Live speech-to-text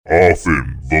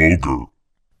often vulgar,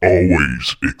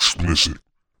 always explicit,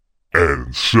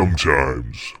 and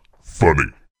sometimes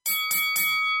funny.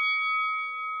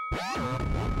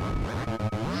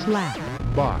 Slap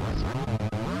Box.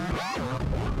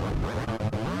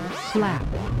 Slap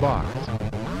Box.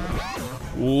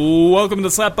 Welcome to the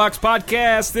Slapbox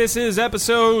Podcast. This is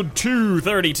episode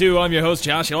 232. I'm your host,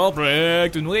 Josh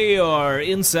Albrecht, and we are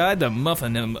inside the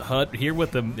Muffin Hut here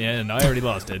with the... And I already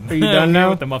lost it. Are you done Here now?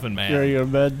 with the Muffin Man. You're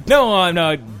in bed? No, I'm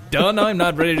not done. I'm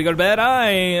not ready to go to bed. I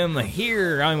am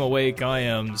here. I'm awake. I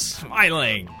am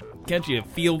smiling. Can't you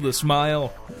feel the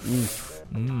smile?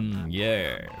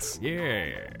 Yes.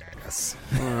 Yes.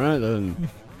 All right, then.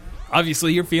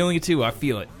 Obviously, you're feeling it too. I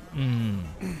feel it.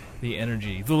 The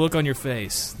energy, the look on your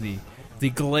face, the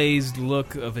glazed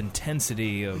look of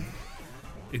intensity, of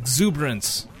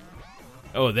exuberance.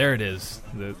 Oh, there it is.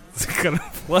 The kind of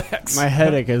flex. My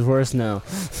headache is worse now.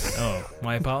 Oh,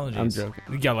 my apologies. I'm joking.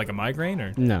 You got like a migraine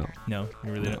or? No, No,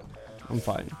 you really don't. I'm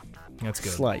fine. That's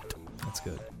good. Slight. That's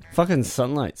good. Fucking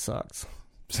sunlight sucks.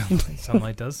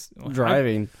 Sunlight does?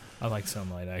 Driving. I like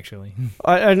sunlight, actually.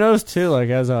 I noticed too, like,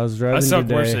 as I was driving I suck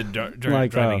today, worse at like,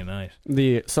 driving at night.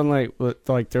 the sunlight,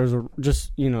 like, there was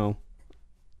just,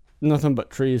 nothing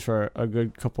but trees for a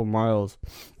good couple miles.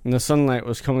 And the sunlight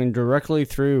was coming directly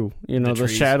through, the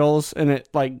trees. shadows, and it,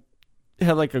 like,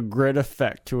 had, like, a grid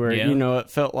effect to where, Yeah. it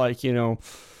felt like, it was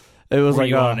Were like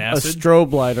you on a acid?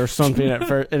 strobe light or something at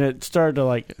first, and it started to,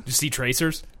 like, Did you see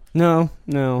tracers? no,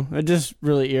 it just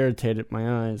really irritated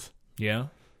my eyes. Yeah.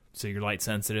 So you're light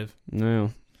sensitive?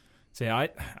 No. See, I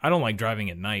don't like driving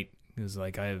at night because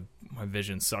like my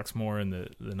vision sucks more in the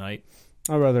night.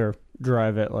 I'd rather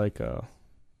drive it like I'm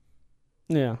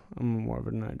more of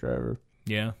a night driver.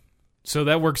 Yeah. So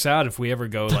that works out if we ever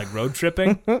go like road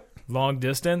tripping, long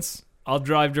distance. I'll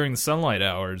drive during the sunlight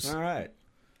hours, All right.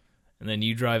 and then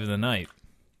you drive in the night.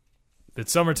 But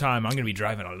summertime, I'm going to be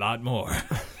driving a lot more.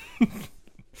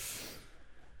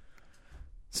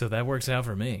 So that works out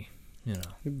for me. You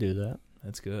can do that.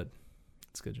 That's good.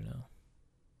 That's good to know.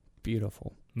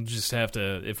 Beautiful. We'll just have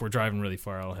to, if we're driving really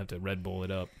far, I'll have to Red Bull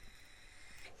it up.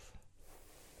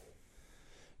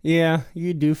 Yeah,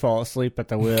 you do fall asleep at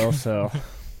the wheel, so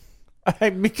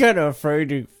I'd be kind of afraid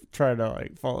to try to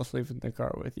like fall asleep in the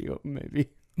car with you, maybe.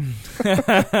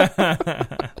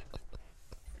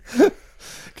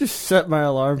 Just set my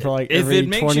alarm for like every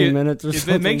 20 minutes or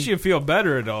something. If it makes you feel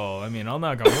better at all, I mean, I'll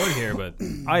knock on wood here, but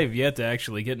I have yet to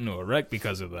actually get into a wreck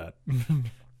because of that.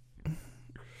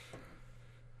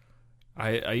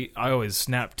 I always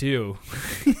snap too.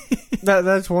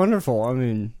 That's wonderful. I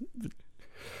mean,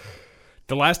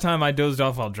 The last time I dozed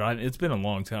off while driving, it's been a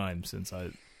long time since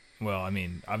I've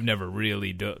never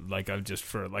really I've just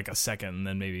for like a second and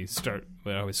then maybe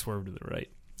but I always swerve to the right.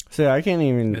 see, I can't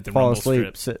even At the fall rumble asleep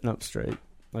strip. sitting up straight,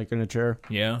 like in a chair.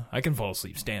 Yeah, I can fall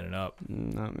asleep standing up.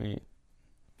 Not me.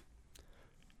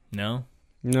 No?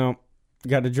 No,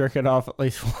 got to jerk it off at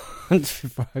least once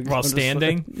before I go While to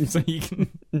standing? sleep. So you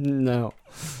can... No,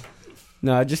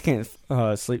 I just can't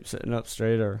sleep sitting up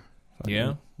straight or.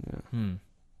 Yeah? Yeah,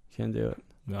 can't do it.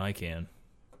 No, I can.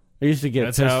 I used to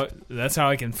get That's how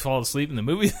I can fall asleep in the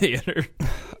movie theater.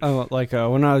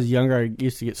 when I was younger, I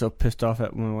used to get so pissed off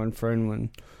at my one friend when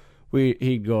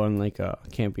he'd go on like a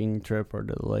camping trip or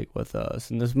to the lake with us,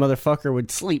 and this motherfucker would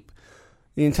sleep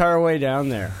the entire way down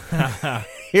there.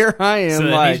 Here I am, So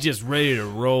that like he's just ready to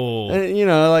roll.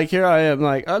 like here I am,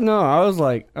 like no, I was a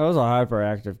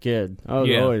hyperactive kid. I was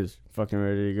Yeah. always fucking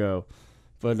ready to go,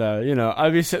 but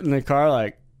I'd be sitting in the car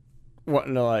like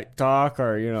wanting to like talk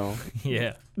or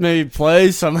Yeah. maybe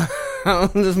play somehow.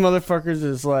 This motherfucker's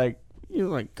just like, you're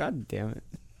like, God damn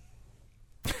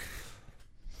it.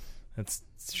 That's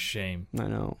a shame. I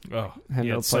know. Oh, Had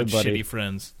you no had such play buddy. shitty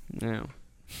friends. Yeah.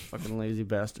 Fucking lazy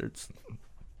bastards.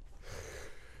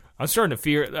 I'm starting to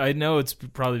fear. I know it's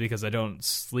probably because I don't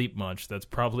sleep much. That's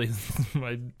probably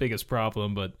my biggest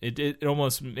problem. But it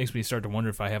almost makes me start to wonder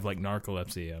if I have like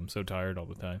narcolepsy. I'm so tired all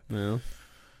the time. Yeah.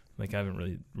 Like I haven't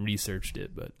really researched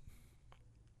it, but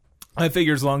I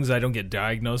figure as long as I don't get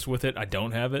diagnosed with it, I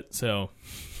don't have it. So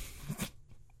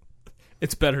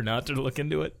it's better not to look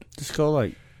into it. Just go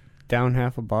like down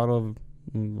half a bottle of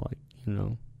like,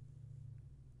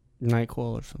 NyQuil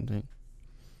or something.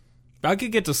 I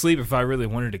could get to sleep if I really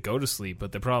wanted to go to sleep,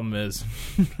 but the problem is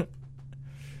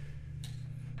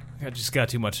I just got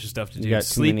too much stuff to do. You got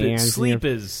too many ants in your-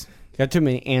 Got too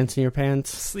many ants in your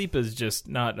pants? Sleep is just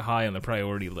not high on the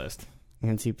priority list.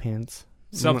 Antsy pants.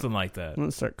 Something like that. I'm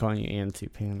gonna start calling you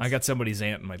Antsy Pants. I got somebody's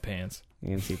ant in my pants.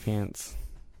 Antsy Pants.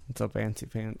 What's up, Antsy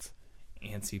Pants?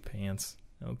 Antsy pants.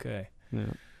 Okay.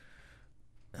 Yeah.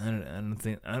 I don't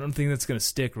think that's gonna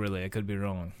stick. Really, I could be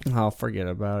wrong. I'll forget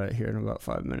about it here in about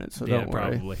 5 minutes. So don't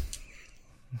worry. Probably.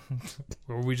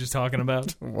 What were we just talking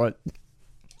about? What?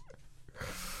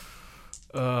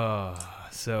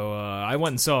 So I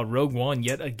went and saw Rogue One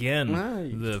yet again.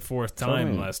 Nice. The fourth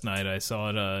time last night. I saw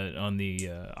it on the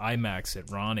IMAX at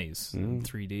Ronnie's in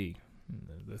 3D.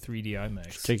 The 3D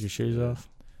IMAX. Take your shoes off.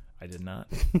 I did not.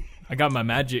 I got my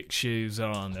magic shoes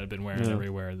on that I've been wearing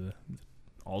everywhere. The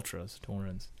Ultras,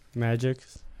 Torrens.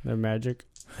 Magics? They're magic?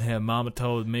 Yeah, Mama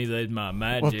told me they're my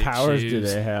magic What powers shoes. do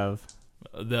they have?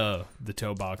 The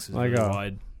toe box is Like really a-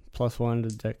 wide. +1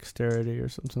 to dexterity or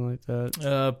something like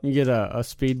that? You get a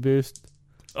speed boost?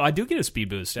 I do get a speed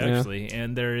boost, actually.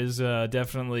 And there is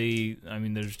definitely... I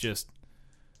mean, there's just...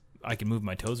 I can move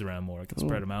my toes around more. I can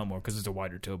spread them out more because it's a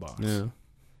wider toe box. Yeah.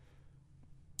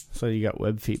 So you got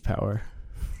web feet power.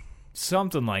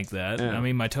 Something like that. Yeah. I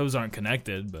mean, my toes aren't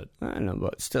connected, but... I know,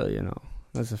 but still,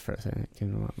 that's the first thing that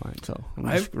came to my mind, so I'm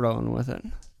just rolling with it.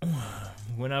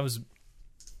 When I was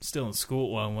still in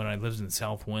school, well, when I lived in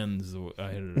South Winds, I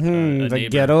had a The neighbor.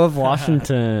 ghetto of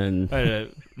Washington. I had a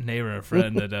neighbor, a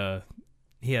friend that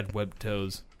he had webbed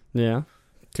toes. Yeah.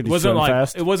 Could he Wasn't swim like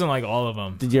fast? it wasn't like all of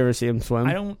them. Did you ever see him swim?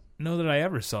 I don't know that I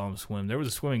ever saw him swim. There was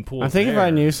a swimming pool. I think if there. I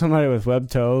knew somebody with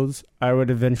webbed toes, I would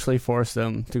eventually force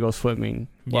them to go swimming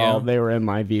while they were in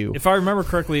my view. If I remember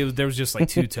correctly, there was just like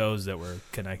two toes that were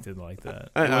connected like that.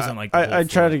 It wasn't like the whole I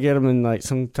tried foot. to get him in like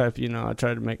some type. I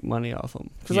tried to make money off him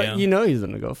because he's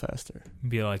gonna go faster.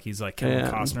 Be like he's like Kevin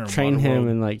Costner. In Train him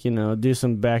Waterworld. and do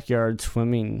some backyard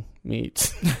swimming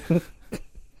meets.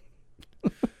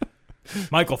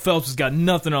 Michael Phelps has got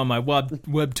nothing on my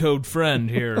web-toed friend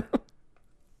here.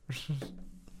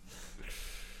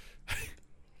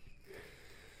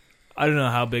 I don't know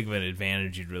how big of an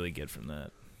advantage you'd really get from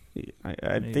that.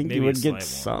 I think maybe you would a get slight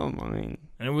some. I mean,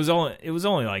 And it was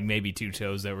only like maybe two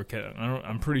toes that were cut.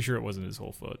 I'm pretty sure it wasn't his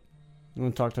whole foot. you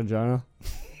want to talk to Jonah?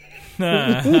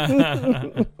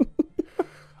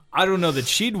 I don't know that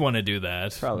she'd want to do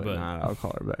that. Probably but not. I'll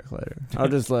call her back later. I'll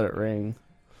just let it ring.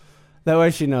 That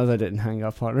way she knows I didn't hang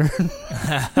up on her.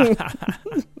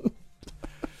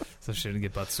 So she didn't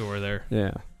get butt sore there.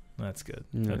 Yeah. That's good.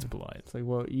 Yeah. That's polite. It's like,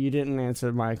 well, you didn't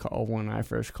answer my call when I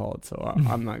first called, so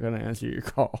I'm not going to answer your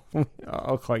call.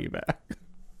 I'll call you back.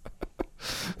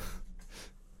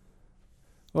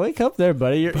 Wake up there,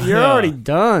 buddy. You're already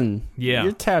done. Yeah.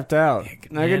 You're tapped out.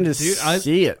 I can just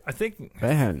see it. I think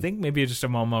Man. maybe just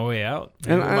I'm on my way out.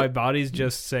 Maybe And my body's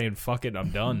just saying, fuck it, I'm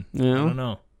done. Yeah. I don't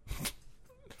know.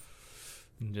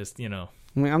 Just, I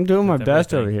mean, I'm doing my With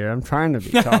best everything. over here. I'm trying to be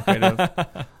talkative.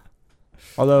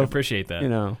 Although, I appreciate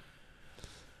that.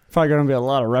 probably going to be a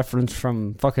lot of reference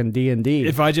from fucking D&D.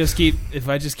 If I just keep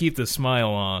the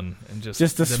smile on and just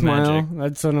the smile, magic,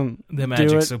 that's what I'm the magic,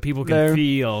 do it so people can there.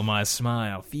 feel my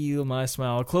smile.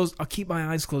 I'll keep my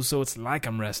eyes closed so it's like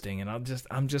I'm resting, and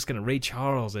I'm just gonna Ray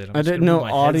Charles it. I'm I just didn't gonna know move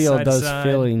my head audio side to does side.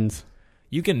 feelings.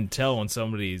 You can tell when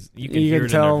somebody's. You can You hear can it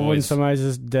in their tell when voice. somebody's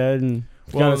just dead and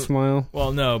got Well, a smile.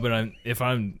 Well, no, but if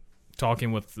I'm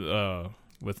talking with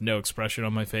no expression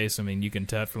on my face, I mean, you can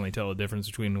definitely tell the difference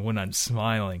between when I'm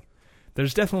smiling.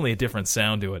 There's definitely a different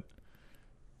sound to it.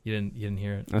 You didn't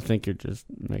hear it? I think you're just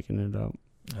making it up.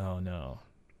 Oh no,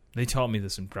 they taught me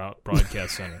this in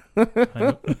Broadcast Center.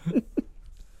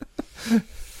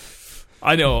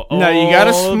 I know. No, you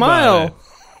gotta all smile. about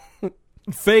it.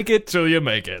 Fake it till you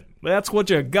make it. That's what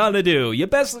you gotta do. You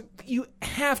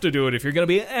have to do it if you're gonna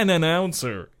be an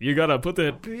announcer. You gotta put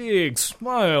that big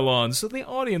smile on so the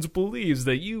audience believes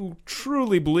that you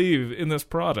truly believe in this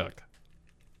product.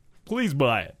 Please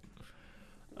buy it.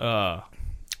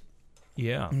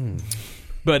 Yeah.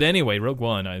 But anyway, Rogue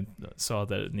One, I saw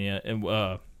that in the end. And,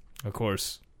 of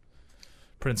course,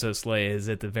 Princess Leia is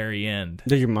at the very end.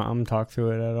 Did your mom talk to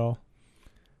it at all?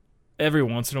 Every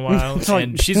once in a while, It's like-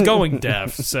 and she's going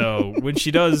deaf, so when she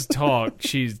does talk,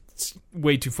 she's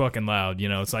way too fucking loud.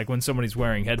 It's like when somebody's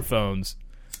wearing headphones,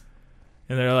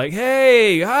 and they're like,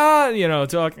 "Hey,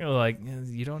 talking like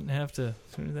you don't have to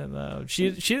turn that loud."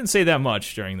 She didn't say that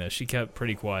much during this. She kept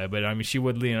pretty quiet, but I mean, she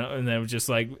would, and then it was just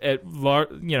like at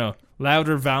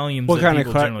louder volumes. What than kind of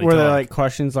people generally were there talk. like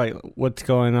questions like what's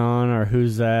going on or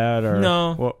who's that or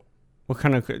No. What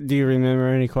kind of do you remember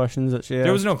any questions that she had?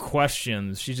 There was no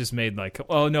questions. She just made like,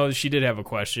 oh no, she did have a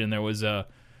question. There was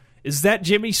is that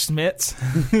Jimmy Smits?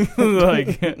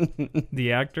 Like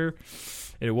the actor?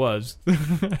 It was.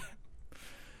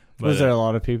 Was there a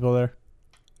lot of people there?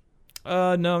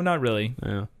 No, not really.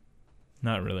 Yeah.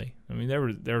 Not really. I mean, there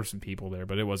were some people there,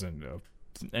 but it wasn't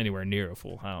anywhere near a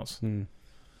full house. Hmm.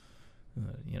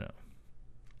 It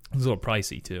was a little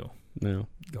pricey too. No.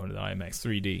 Going to the IMAX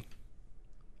 3D.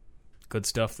 Good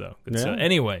stuff, though. Good Yeah. stuff.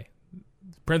 Anyway,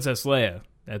 Princess Leia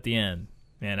at the end.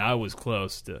 Man, I was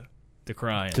close to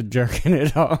crying. To jerking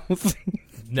it off.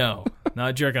 No,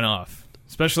 not jerking off.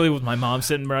 Especially with my mom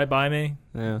sitting right by me.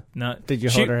 Yeah. Not. Did you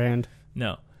hold her hand?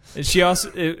 No. And she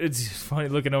also. It's funny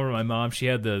looking over at my mom. She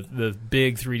had the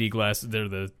big 3D glasses. They're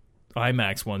the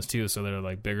IMAX ones too, so they're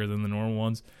like bigger than the normal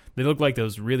ones. They look like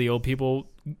those really old people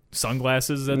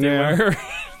sunglasses that they wear.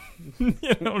 You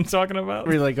know what I'm talking about?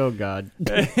 We're like, oh god.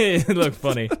 It looked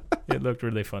funny. It looked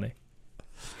really funny.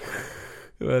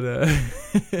 But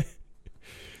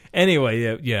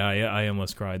anyway, yeah, I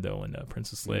almost cried though when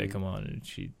Princess Leia come on and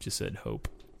she just said hope.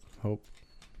 Hope.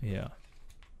 Yeah.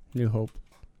 New hope.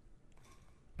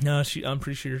 No, I'm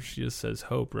pretty sure she just says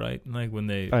hope, right? Like when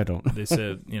I don't. they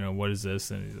said, what is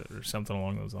this, and or something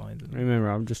along those lines. Remember,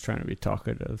 I'm just trying to be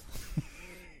talkative.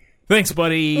 Thanks,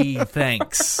 buddy.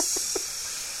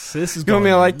 Thanks. This is You want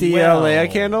me to light the well.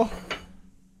 Leia candle?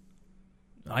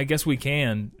 I guess we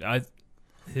can.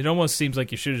 It almost seems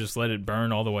like you should have just let it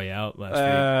burn all the way out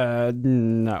last week.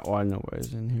 Not why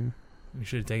nobody's in here. We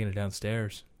should have taken it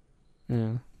downstairs.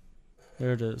 Yeah.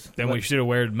 There it is. Then we should have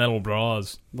worn metal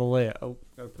bras. The Leia. Oh,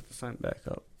 gotta put the sign back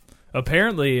up.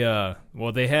 Apparently,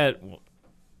 they had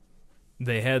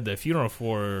the funeral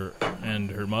for her and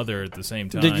her mother at the same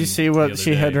time. Did you see the what other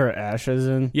she day. had her ashes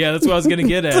in? Yeah, that's what I was gonna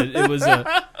get at. It was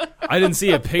I didn't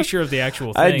see a picture of the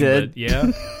actual thing. I did. But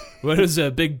yeah. What is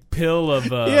a big pill of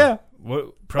Yeah.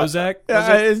 What Prozac? Was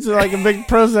it? It's like a big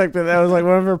Prozac, but that was like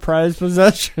one of her prized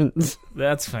possessions.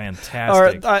 That's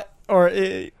fantastic.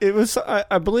 It was.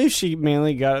 I believe she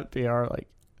mainly got it PR. Like,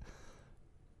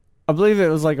 I believe it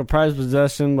was like a prized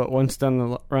possession, but once down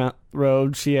the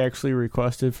road, she actually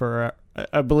requested for.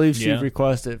 I believe she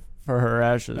requested for her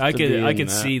ashes. I to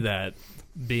could see that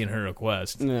being her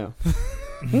request. Yeah.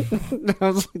 I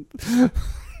was like,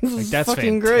 Like, that's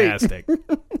fucking fantastic.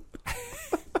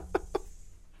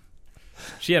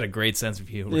 She had a great sense of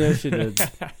humor. Yeah, she did.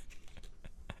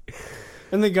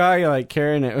 And the guy like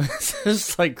carrying it was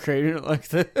just like creating it like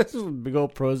this big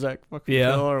old Prozac fucking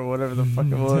pill or whatever the fuck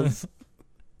it was.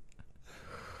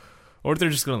 Or if they're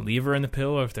just gonna leave her in the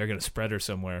pill, or if they're gonna spread her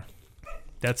somewhere.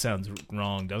 That sounds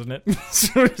wrong, doesn't it?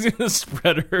 So he's gonna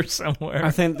spread her somewhere.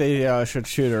 I think they should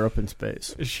shoot her up in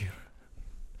space.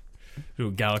 To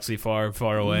a galaxy far,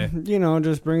 far away. You know,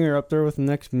 just bring her up there with the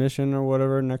next mission or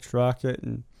whatever, next rocket,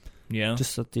 and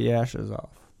Just set the ashes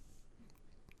off.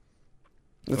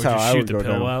 That's or how just I shoot would the go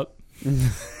pill down. out.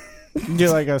 Get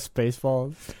like a space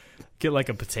ball. Get like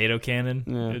a potato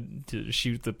cannon to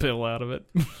shoot the pill out of it.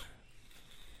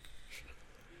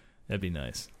 That'd be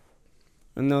nice.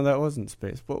 No, that wasn't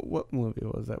space. What movie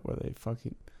was that where they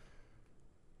fucking...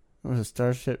 Was it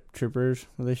Starship Troopers?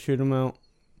 Where they shoot them out?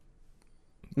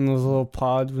 In those little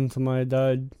pods when somebody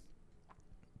died?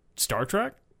 Star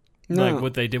Trek? No. Like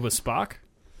what they did with Spock?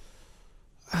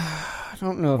 I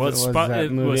don't know if Well, it was Spock, that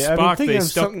it movie. was I'm Spock.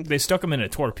 thinking They stuck him in a I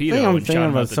torpedo think I'm and shot thinking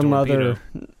him about out the some torpedo.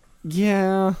 other...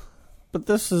 Yeah, but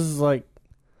this is like...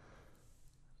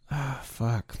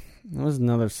 fuck. It was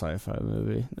another sci-fi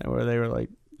movie where they were like...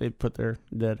 They put their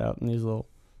dead out in these little,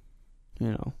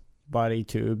 body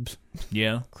tubes.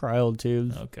 Yeah? Cryo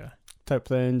tubes Okay. type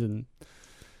things, and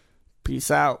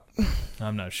peace out.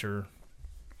 I'm not sure.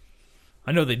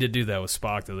 I know they did do that with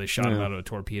Spock, though. They shot him Yeah. out of a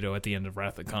torpedo at the end of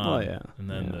Wrath of Khan. Oh, yeah. And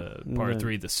then Yeah. part And then-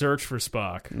 3, The Search for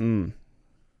Spock.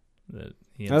 That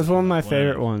he ends That's up one of my playing.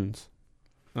 favorite ones.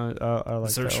 I like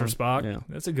Search that for one. Spock? Yeah.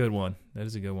 That's a good one. That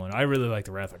is a good one. I really like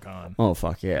The Wrath of Khan. Oh,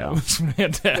 fuck That yeah. was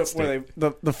fantastic.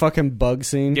 The fucking bug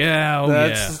scene. Yeah,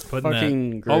 That's Putting fucking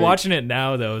that. great. Oh, watching it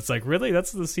now though, it's like really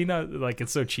that's the scene. Like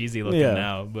it's so cheesy looking Yeah.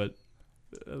 now, but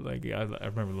like I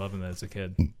remember loving that as a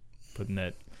kid. Putting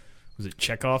that was it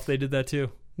Chekhov? They did that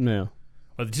too. Yeah.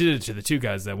 Well, they did it to the two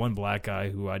guys. That one black guy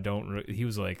who I don't. He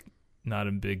was like not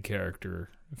a big character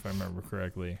if I remember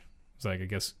correctly. It's like I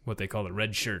guess what they call the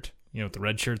red shirt. You know what the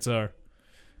red shirts are?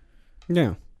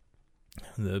 Yeah.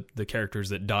 The characters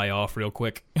that die off real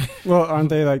quick. Well, aren't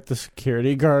they like the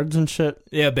security guards and shit?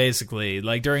 Yeah, basically.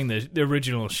 Like during the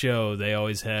original show, they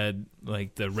always had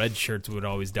like the red shirts would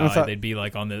always die. They'd be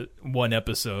like on the one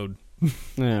episode.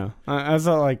 Yeah. I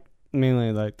thought like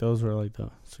mainly like those were like the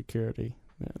security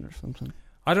men or something.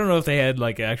 I don't know if they had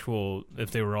like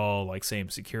if they were all like same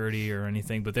security or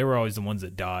anything, but they were always the ones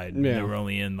that died. Yeah. They were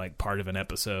only in like part of an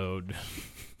episode.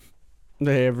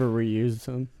 They ever reused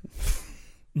them?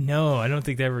 No, I don't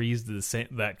think they ever used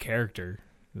that character.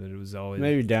 That it was always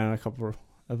Maybe down a couple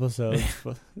episodes,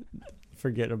 but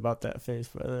forget about that face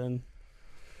by then.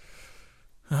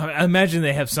 I imagine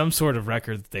they have some sort of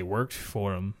record that they worked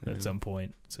for him at some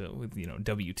point. So with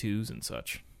W-2s and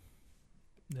such,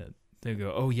 that they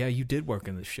go, "Oh yeah, you did work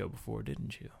in this show before,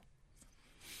 didn't you?"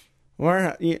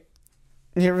 Or you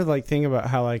ever like think about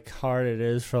how like hard it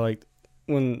is for like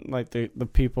when like the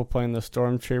people playing the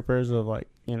stormtroopers of like,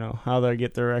 you know, how they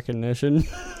get their recognition.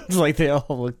 It's like they all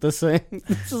look the same.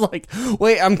 It's like,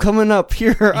 wait, I'm coming up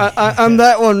here. I'm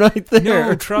that one right there.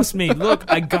 No, trust me.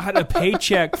 Look, I got a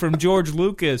paycheck from George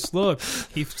Lucas. Look,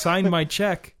 he signed my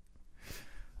check.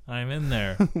 I'm in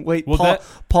there. Wait, Well,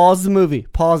 pause the movie.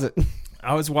 Pause it.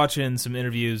 I was watching some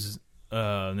interviews,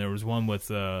 and there was one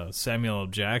with Samuel L.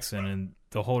 Jackson, and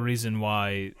the whole reason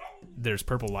why there's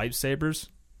purple lightsabers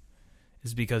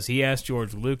is because he asked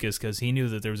George Lucas, because he knew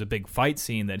that there was a big fight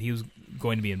scene that he was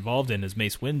going to be involved in as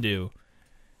Mace Windu,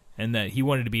 and that he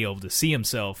wanted to be able to see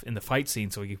himself in the fight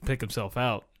scene so he could pick himself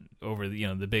out over the,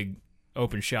 the big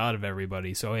open shot of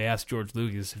everybody. So he asked George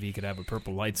Lucas if he could have a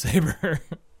purple lightsaber.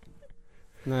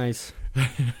 Nice.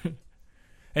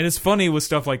 And it's funny with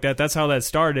stuff like that. That's how that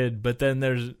started. But then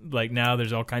there's now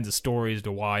there's all kinds of stories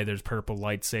to why there's purple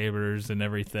lightsabers and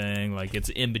everything. Like it's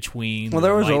in between. Well,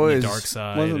 there was light always and the dark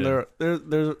side. Wasn't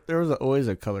there was always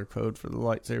a color code for the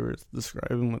lightsabers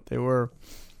describing what they were.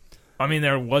 I mean,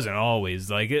 there wasn't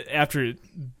always. Like after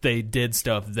they did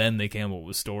stuff, then they came up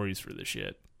with stories for the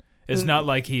shit. It's not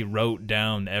like he wrote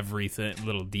down everything,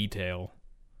 little detail.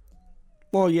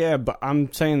 Well, yeah, but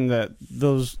I'm saying that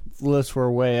those lists were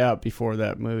way out before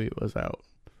that movie was out.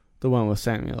 The one with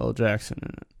Samuel L. Jackson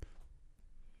in it.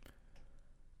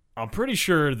 I'm pretty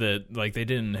sure that they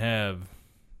didn't have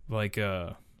well,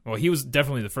 he was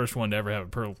definitely the first one to ever have a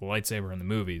purple lightsaber in the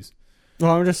movies.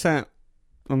 Well, I'm just saying,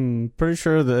 I'm pretty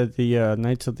sure that the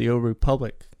Knights of the Old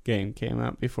Republic game came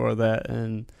out before that,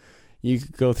 and you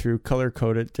could go through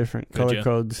color-coded. Different color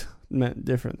codes meant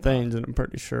different things, and I'm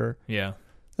pretty sure. Yeah.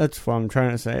 That's what I'm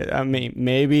trying to say. I mean,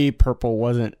 maybe purple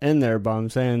wasn't in there, but I'm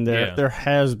saying there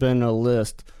has been a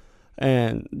list,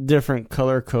 and different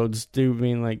color codes do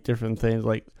mean like different things.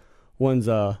 Like one's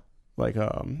a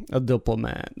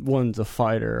diplomat, one's a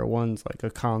fighter, one's like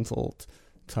a consult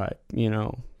type. You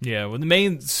know. Yeah. Well, the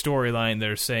main storyline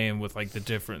they're saying with like the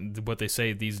different what they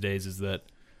say these days is that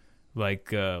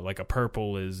like a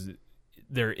purple is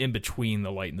they're in between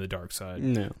the light and the dark side.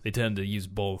 No. They tend to use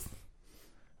both.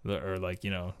 Or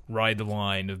ride the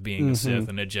line of being a Sith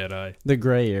and a Jedi. The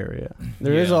gray area.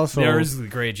 There is the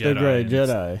gray Jedi. The gray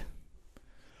Jedi.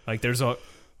 Like there's a,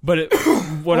 but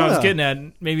what I was getting at,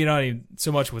 maybe not even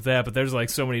so much with that, but there's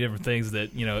like so many different things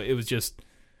that it was just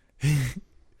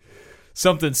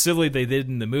something silly they did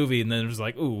in the movie, and then it was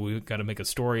like, ooh, we got to make a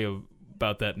story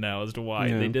about that now as to why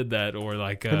they did that, or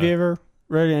like. Have you ever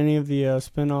read any of the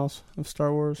spin-offs of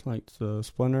Star Wars, like the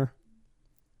Splinter?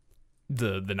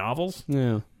 The novels?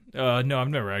 Yeah. No, I've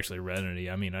never actually read any.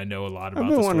 I mean, I know a lot about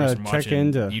the stories stories from watching watching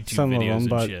into YouTube some videos of them,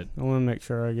 but and shit. I want to make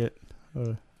sure I get.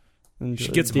 You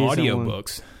should get some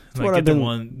audiobooks. That's what I've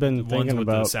been thinking with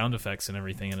about. The sound effects and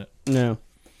everything in it. No.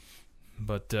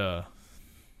 But in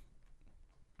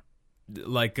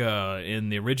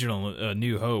the original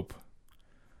New Hope,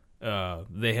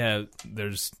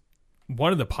 there's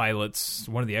one of the pilots,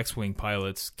 one of the X-Wing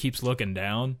pilots, keeps looking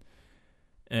down,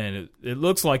 and it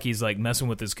looks like he's like messing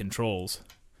with his controls,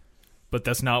 but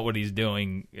that's not what he's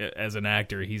doing as an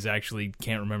actor. He's actually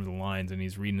can't remember the lines, and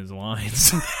he's reading his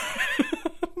lines.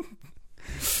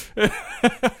 It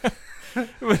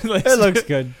looks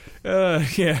good.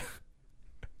 Yeah.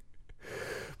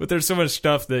 But there's so much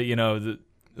stuff that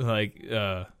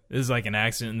is like an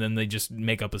accident, and then they just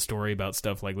make up a story about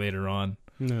stuff like later on.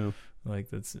 No. Like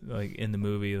that's like in the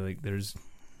movie, like there's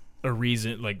a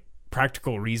reason, like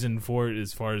practical reason for it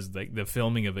as far as like the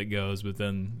filming of it goes. But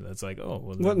then that's like, oh,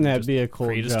 well, wouldn't that be a cool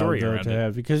create a job story though, around to it?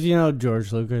 have? Because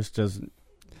George Lucas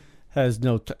has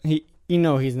no.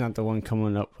 He's not the one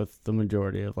coming up with the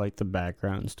majority of like the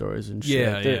background stories and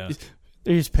shit. Yeah.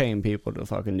 He's paying people to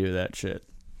fucking do that shit.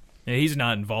 Yeah, he's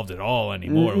not involved at all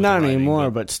anymore. Not with the anymore,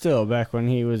 writing, but still, back when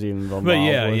he was even involved. But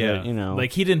with it,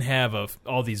 like he didn't have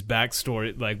all these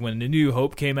backstory. Like when The New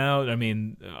Hope came out, I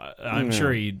mean, I'm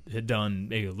sure he had done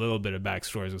maybe a little bit of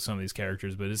backstories with some of these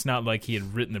characters, but it's not like he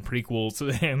had written the prequels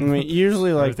and I mean,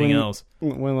 usually like everything else.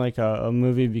 When like a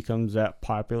movie becomes that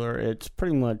popular, it's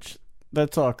pretty much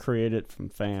that's all created from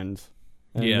fans.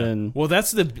 And then well,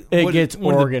 that's one gets of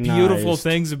the beautiful organized.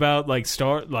 things about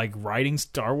writing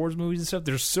Star Wars movies and stuff.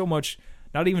 There's so much,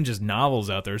 not even just novels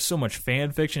out there. There's so much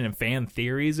fan fiction and fan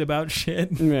theories about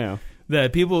shit. Yeah,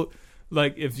 that people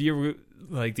like. If you're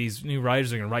like these new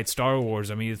writers are gonna write Star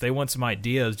Wars, I mean, if they want some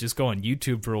ideas, just go on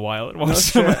YouTube for a while and watch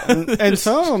some. and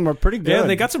some of them are pretty good. Yeah,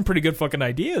 they got some pretty good fucking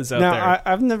ideas out there. Now,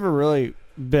 I've never really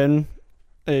been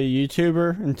a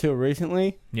YouTuber until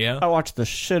recently. Yeah, I watch the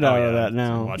shit out of that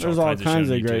now. Watch There's all all kinds kinds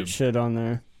of of shit on great YouTube. shit on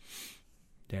there.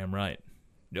 Damn right.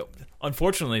 Nope.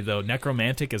 Unfortunately, though,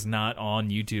 Necromantic is not on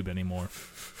YouTube anymore.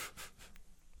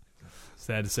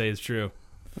 Sad to say, it's true.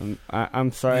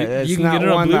 I'm sorry. You It's can not get it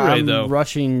on one that Blu-ray, I'm though.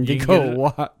 rushing to You can go get it-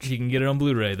 watch. You can get it on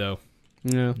Blu-ray, though.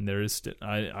 Yeah. And there is.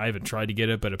 I haven't tried to get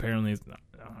it, but apparently,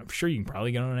 I'm sure you can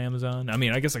probably get it on Amazon. I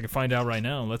mean, I guess I can find out right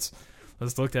now. Let's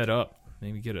look that up.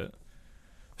 Maybe get it.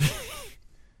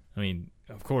 I mean,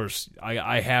 of course,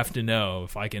 I have to know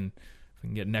if I can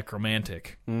get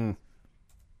Necromantic. Mm.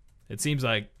 It seems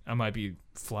like I might be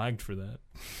flagged for that.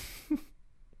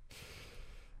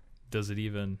 Does it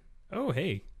even? Oh,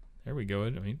 hey, there we go. I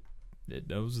mean, it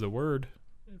knows the word.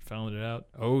 It found it out.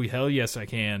 Oh, hell yes, I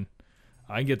can.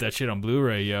 I can get that shit on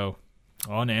Blu-ray, yo,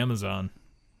 on Amazon.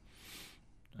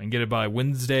 I can get it by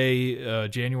Wednesday,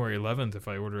 January 11th if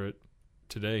I order it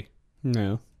today.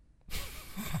 No.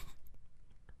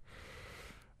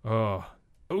 Oh.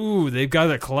 Ooh, they've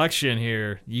got a collection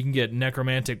here. You can get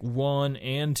Necromantic 1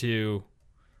 and 2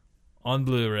 on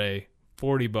Blu-ray.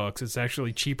 $40. It's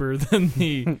actually cheaper than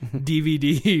the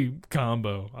DVD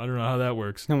combo. I don't know how that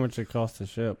works. How much it costs to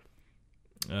ship?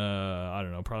 I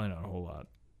don't know. Probably not a whole lot.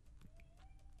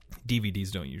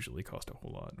 DVDs don't usually cost a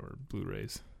whole lot, or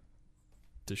Blu-rays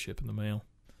to ship in the mail.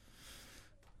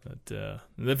 But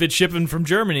if it's shipping from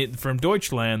Germany, from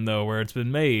Deutschland, though, where it's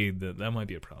been made, that might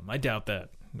be a problem. I doubt that.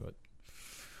 But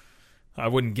I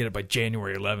wouldn't get it by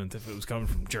January 11th if it was coming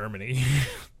from Germany.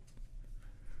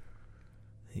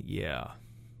 Yeah.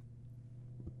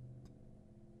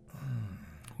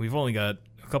 We've only got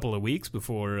a couple of weeks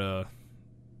before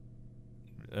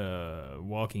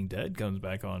Walking Dead comes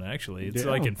back on, actually. It's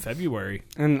like in February.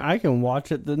 And I can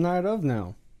watch it the night of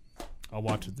now. I'll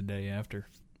watch it the day after.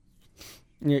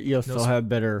 You'll still have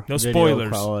better no video spoilers.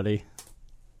 quality.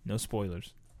 No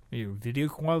spoilers. Video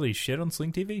quality shit on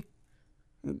Sling TV?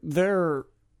 They're,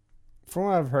 from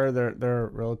what I've heard, they're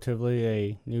relatively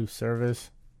a new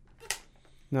service.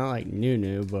 Not like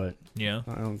new, but Yeah.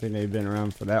 I don't think they've been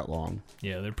around for that long.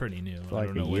 Yeah, they're pretty new. For I like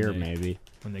don't a know year when maybe.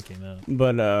 they came out.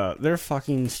 But their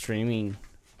fucking streaming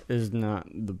is not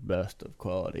the best of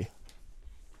quality.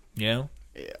 Yeah?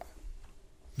 Yeah.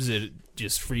 Does it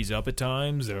just freeze up at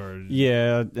times, or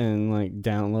Yeah, and like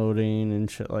downloading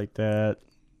and shit like that.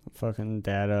 Fucking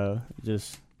data.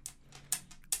 It's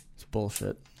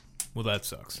bullshit. well, that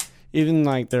sucks. Even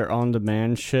like their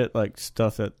on-demand shit, like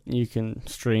stuff that you can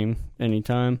stream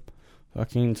anytime.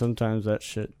 Fucking sometimes that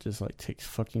shit just like takes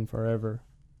fucking forever.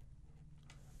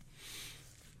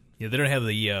 Yeah, they don't have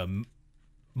the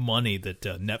money that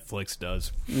Netflix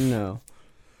does. No.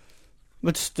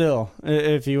 But still,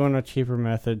 if you want a cheaper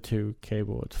method to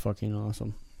cable, it's fucking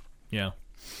awesome. Yeah.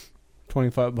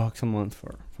 $25 a month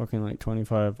for fucking like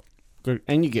 25. Good,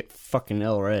 and you get fucking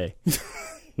El Rey.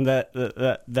 That's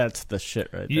the shit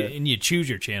right there. And you choose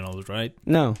your channels, right?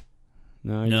 No,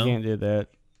 No? you can't do that.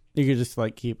 You could just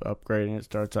like keep upgrading. It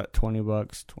starts at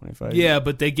 $20, 25. Yeah,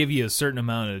 but they give you a certain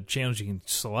amount of channels you can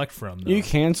select from, though. You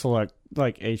can select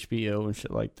like HBO and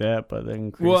shit like that, but that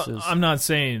increases. Well, I'm not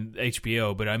saying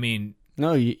HBO, but I mean,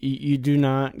 No, you do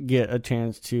not get a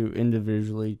chance to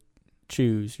individually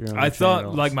choose your own I thought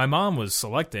channels. like my mom was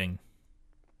selecting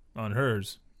on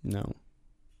hers. No.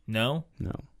 No?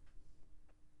 No.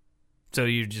 So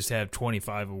you just have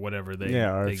 25 or whatever they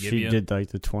Or they if give she you. did like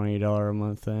the $20 a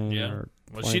month thing Yeah. or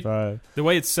Well, she, 25. the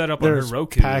way it's set up There's on her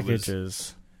Roku was-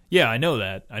 packages. yeah, I know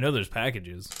that. I know there's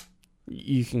packages.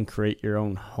 You can create your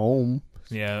own home.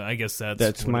 Yeah, I guess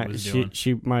that's what my it was doing.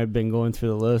 she might have been going through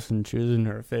the list and choosing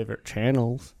her favorite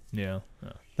channels. Yeah.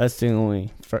 That's the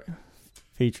only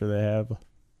feature they have.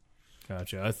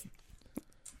 Gotcha.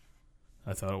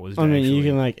 I thought it was. I mean, you actually-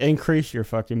 can like increase your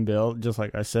fucking bill, just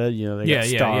like I said. You know, they got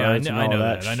stars I and all know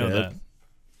that. that. I know shit. that.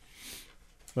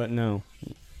 But no,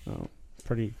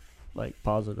 pretty like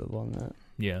positive on that.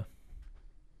 Yeah.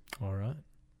 All right.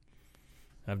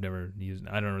 I've never used.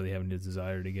 I don't really have any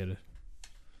desire to get it.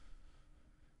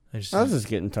 I was just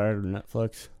getting tired of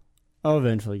Netflix. I'll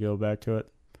eventually go back to it.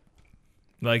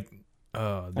 like.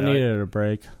 I needed a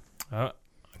break. I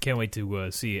can't wait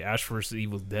to see Ash vs.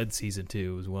 Evil Dead season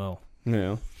 2 as well.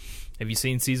 No, Have you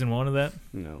seen season 1 of that?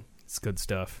 no. It's good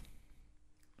stuff.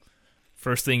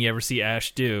 First thing you ever see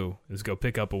Ash do is go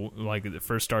pick up like it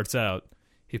first starts out.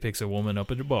 He picks a woman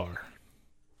up at a bar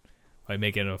by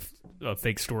making a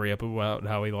fake story up about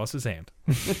how he lost his hand.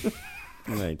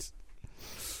 Right.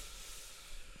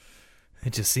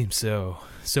 It just seems so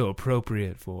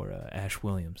appropriate for Ash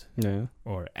Williams, Yeah.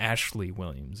 or Ashley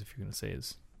Williams, if you're going to say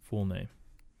his full name.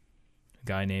 A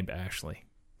guy named Ashley.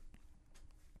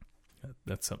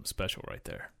 That's something special right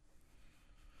there.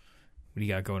 What do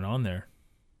you got going on there?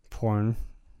 Porn.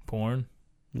 Porn?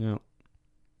 Yeah.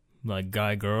 Like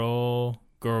guy-girl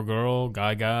girl,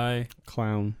 guy,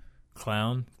 Clown.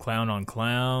 clown on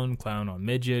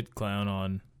midget, clown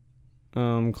on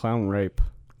Clown rape.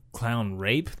 clown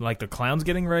rape. Like the clown's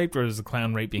getting raped, or is the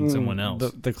clown raping someone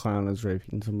else? The clown is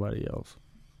raping somebody else.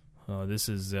 Oh, this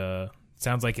is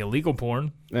sounds like illegal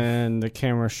porn. And the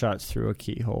camera shots through a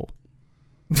keyhole.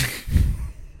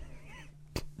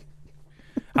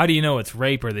 How do you know it's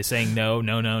rape? Are they saying no?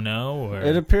 Or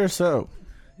It appears so.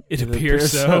 it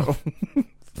appears so.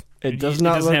 It does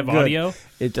not doesn't look have good. audio.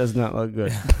 It does not look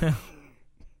good.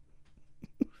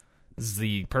 Is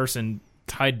the person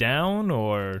tied down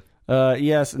or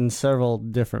Yes, in several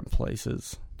different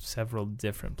places. several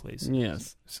different places?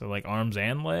 Yes. So like arms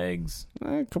and legs,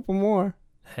 A couple more.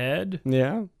 head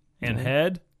Yeah. and Mhm.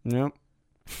 head. Yep.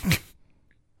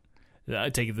 I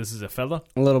take it this is a fella.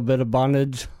 A little bit of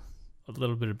bondage. A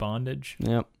little bit of bondage.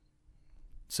 Yep.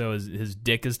 So his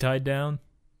dick is tied down.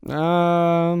 That's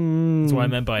That's what I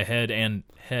meant by head and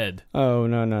head. Oh,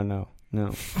 no. No.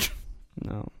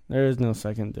 There is no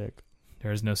second dick.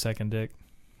 There is no second dick.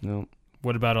 No.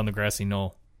 What about on the grassy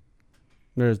knoll?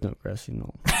 There is no grassy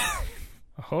knoll.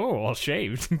 Oh, all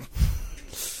shaved.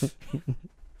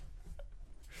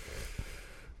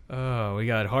 Oh, we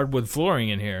got hardwood flooring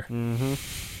in here. Mm-hmm.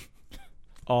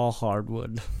 All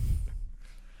hardwood.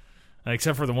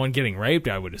 Except for the one getting raped,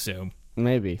 I would assume.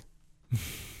 Maybe.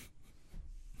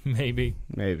 Maybe.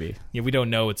 Yeah, we don't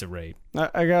know it's a rape.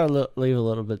 I gotta leave a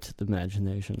little bit to the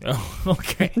imagination. Oh,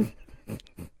 okay.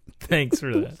 Thanks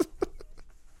for that.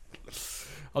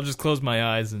 I'll just close my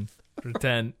eyes and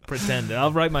pretend that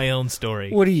I'll write my own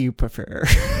story. What do you prefer?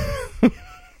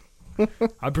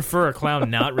 I prefer a clown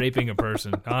not raping a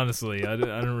person. Honestly, I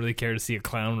don't really care to see a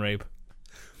clown rape.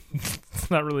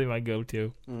 It's not really my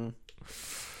go-to. Mm.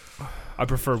 I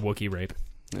prefer Wookiee rape.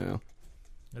 Yeah.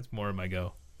 That's more of my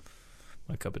go.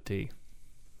 My cup of tea.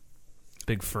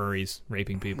 Big furries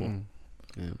raping people.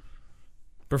 Yeah.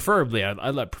 Preferably,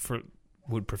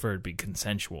 would prefer it to be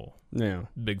consensual. Yeah.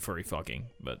 Big furry fucking,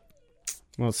 but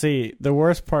Well, see, the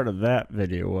worst part of that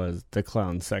video was the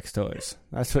clown sex toys.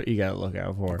 That's what you gotta look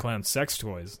out for. clown sex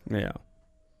toys. Yeah.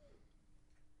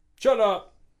 Shut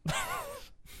up.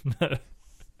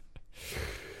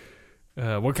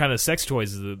 What kind of sex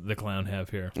toys does the clown have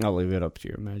here? I'll leave it up to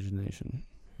your imagination.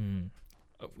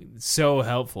 So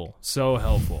helpful. So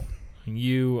helpful.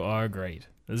 You are great.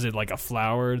 Is it like a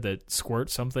flower that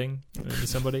squirts something into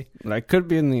somebody? That could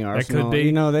be in the arsenal. could be.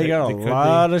 You know, they got That a could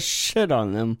lot of shit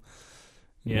on them.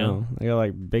 You Yeah. know, they got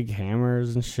like big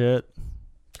hammers and shit.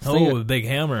 Oh, a big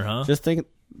hammer, huh? Just think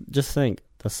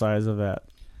the size of that.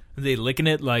 Are they licking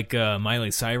it like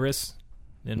Miley Cyrus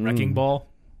in Wrecking Ball?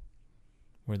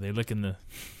 Were they licking the...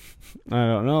 I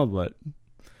don't know, but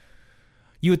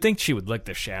You would think she would lick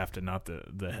the shaft and not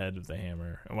the head of the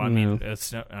hammer. Well, I mean,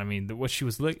 it's not, I mean, what she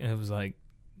was licking, it was like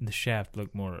the shaft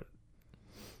looked more...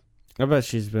 I bet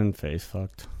she's been face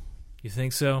fucked. You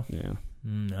think so? Yeah.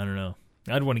 I don't know.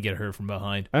 I'd want to get her from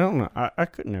behind. I don't know. I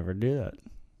could never do that.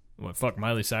 What, fuck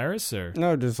Miley Cyrus or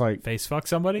No, just like face fuck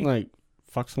somebody?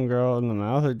 fuck some girl in the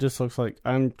mouth. It just looks like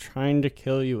I'm trying to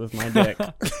kill you with my dick.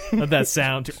 Let that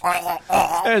sound. It's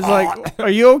like, are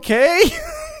you okay?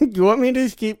 You want me to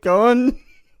just keep going?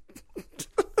 You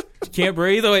can't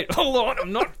breathe? Oh, wait, hold on,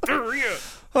 I'm not through yet.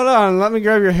 Hold on, let me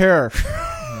grab your hair.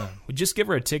 We just give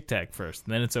her a Tic Tac first,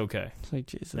 then it's okay. It's like,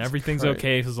 Jesus Everything's Christ.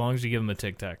 okay as long as you give them a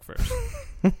Tic Tac first.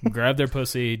 Grab their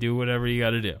pussy, do whatever you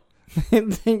got to do.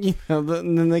 And then,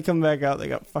 and then they come back out, they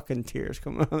got fucking tears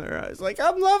coming out of their eyes. Like,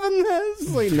 I'm loving this.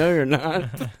 Like, no, you're not.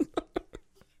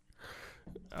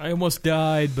 I almost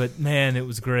died, but man, it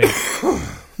was great.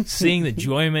 Seeing the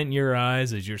enjoyment in your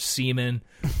eyes as your semen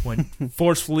went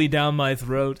forcefully down my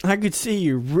throat. I could see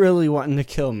you really wanting to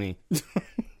kill me.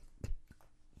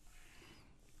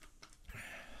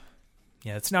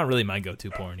 Yeah, it's not really my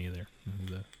go-to porn either.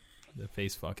 The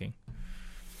face fucking.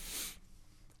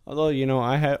 Although, you know,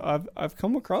 I've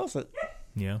come across it.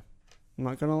 Yeah. I'm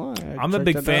not gonna lie. I'm a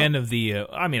big fan of the.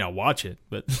 I mean, I'll watch it,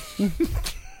 but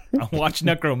I'll watch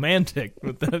Necromantic.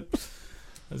 But that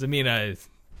doesn't mean I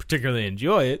particularly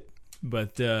enjoy it.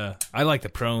 But I like the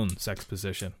prone sex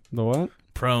position. The what?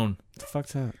 Prone. What the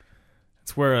fuck's that?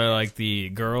 It's where like the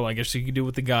girl. I guess you could do it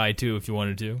with the guy too if you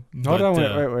wanted to. Hold on,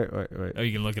 But, wait. Oh,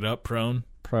 you can look it up. Prone.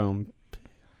 Prone.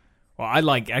 Well, I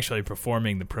like actually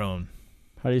performing the prone.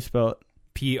 How do you spell it?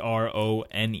 Prone.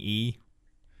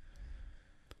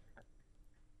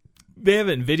 They have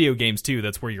it in video games too.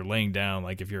 That's where you're laying down.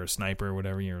 Like if you're a sniper or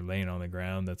whatever, you're laying on the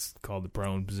ground. That's called the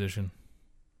prone position.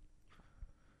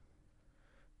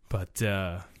 But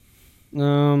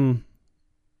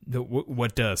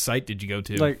what site did you go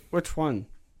to? Like which one?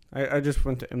 I just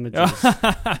went to images.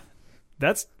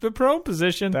 That's the prone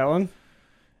position. That one?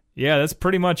 Yeah, that's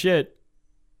pretty much it.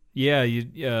 Yeah,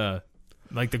 you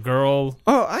like the girl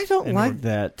Oh, I don't And like we're-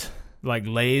 that. like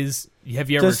lays. Have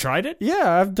you ever Just- tried it?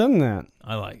 Yeah, I've done that.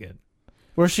 I like it.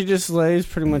 Where she just lays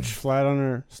pretty much flat on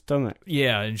her stomach.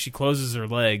 Yeah, and she closes her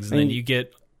legs, and then And- you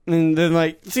get And then,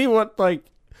 like, see what, like,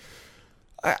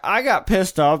 I got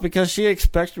pissed off because she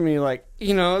expected me, like,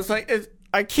 you know, it's like,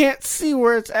 I can't see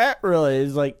where it's at, really.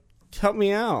 It's like, help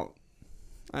me out.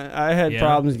 I had Yeah.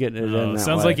 problems getting it in that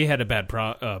sounds way. like you had a bad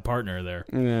partner there.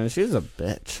 Yeah, she's a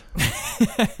bitch.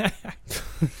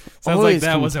 Sounds like Always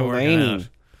that wasn't working complaining. out.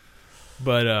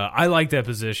 But I like that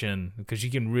position because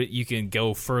you can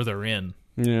go further in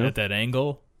Yeah. at that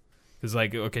angle. Because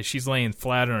like, okay, she's laying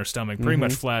flat on her stomach, pretty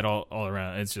much flat all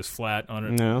around. It's just flat on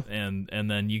her, Yeah. and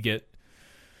then you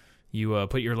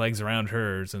put your legs around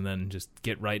hers, and then just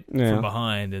get right Yeah. from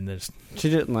behind, and just She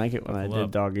didn't like it when I Pull did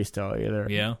up. doggy style either.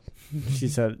 yeah. She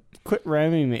said, quit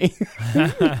ramming me.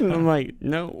 And I'm like,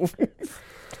 no.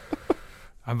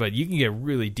 But you can get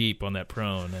really deep on that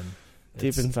prone, and Deep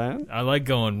it's- inside? I like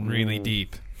going really Mm.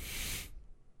 deep.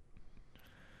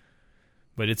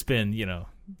 But it's been,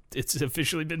 it's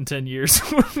officially been 10 years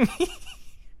for me.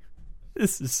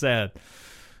 This is sad.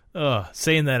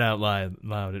 Saying that out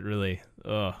loud, it really,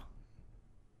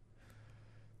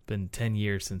 been 10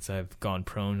 years since I've gone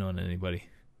prone on anybody.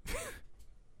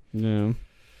 No.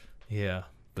 Yeah,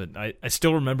 but I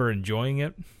still remember enjoying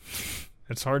it.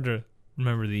 It's hard to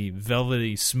remember the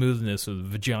velvety smoothness of the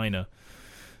vagina,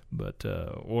 but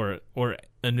or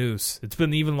a noose. It's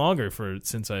been even longer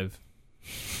since I've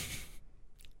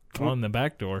gone the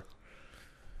back door.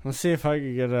 Let's see if I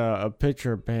could get a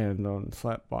picture banned on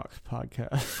Slapbox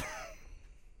Podcast.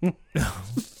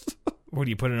 What do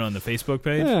you put it on the Facebook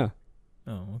page? Yeah.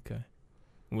 Oh, okay.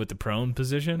 With the prone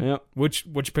position? Yep.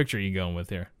 Which picture are you going with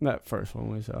here? That first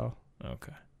one we saw.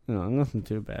 Okay. No, nothing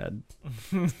too bad.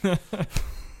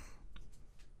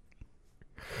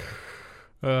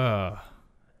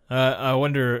 I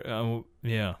wonder.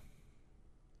 Yeah,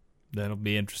 that'll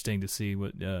be interesting to see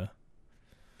what if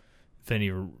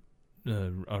any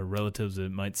our relatives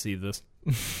that might see this.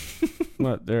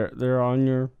 What, they're on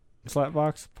your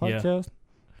Slapbox Yeah. Podcast?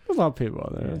 There's a lot of people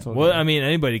on there. It's okay. Well, I mean,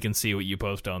 anybody can see what you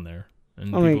post on there,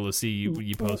 and I mean, people to see what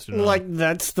you posted. on. Like,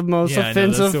 that's the most Yeah, I know,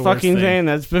 that's offensive the worst fucking thing. thing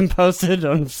that's been posted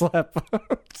on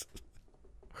Slapbox.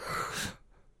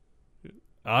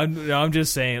 I'm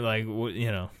just saying, like,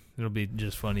 it'll be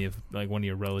just funny if like one of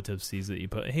your relatives sees that you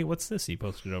put. Hey, what's this you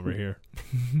posted over here?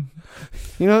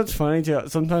 You know what's funny too?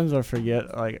 Sometimes I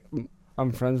forget, like,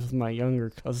 I'm friends with my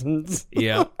younger cousins.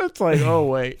 Yeah. It's like, oh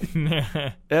wait,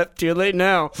 yep, too late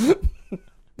now.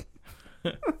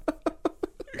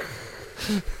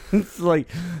 It's like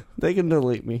they can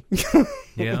delete me.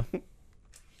 Yeah.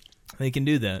 They can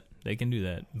do that.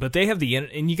 But they have the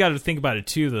and you got to think about it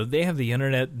too, though. They have the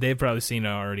internet. They've probably seen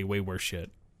already way worse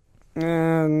shit.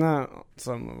 Not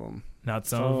some of them. Not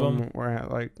some of them. were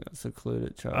at like a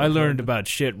secluded child. I learned about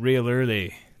shit real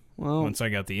early well, once I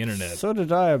got the internet. So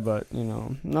did I, but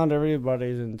not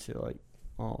everybody's into like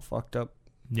all fucked up,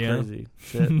 Yeah. crazy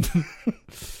shit.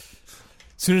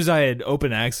 As soon as I had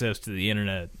open access to the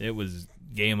internet, it was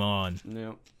game on.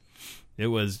 Yep. It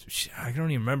was. I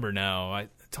don't even remember now. I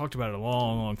talked about it a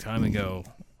long, long time ago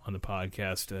on the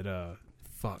podcast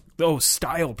at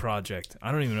Style Project.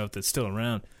 I don't even know if that's still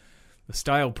around. The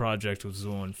Style Project was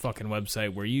one fucking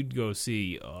website where you'd go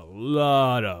see a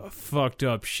lot of fucked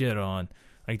up shit on.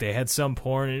 Like, they had some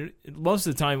porn. Most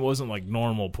of the time, it wasn't like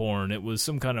normal porn. It was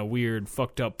some kind of weird,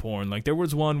 fucked up porn. Like, there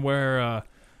was one where a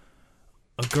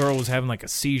girl was having like a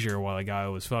seizure while a guy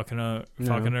was fucking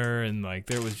her, and like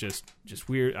there was just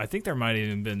weird. I think there might have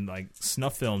even been like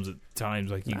snuff films at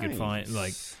times, like you could find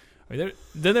like. Then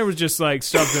there was just like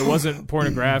stuff that wasn't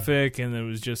pornographic, and it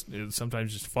was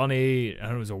sometimes just funny,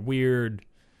 and it was a weird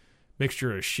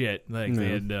mixture of shit. Like they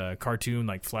had cartoon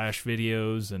like flash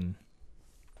videos and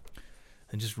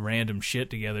just random shit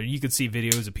together. You could see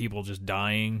videos of people just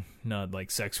dying, not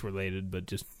like sex related, but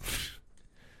just.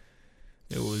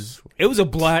 It was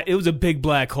a big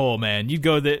black hole, man. You'd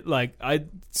go that like I'd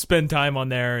spend time on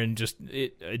there and just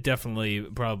it definitely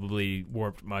probably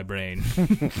warped my brain.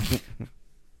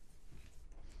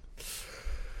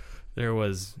 There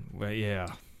was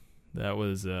that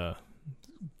was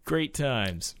great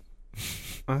times.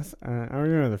 I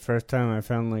remember the first time I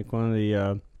found like one of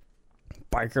the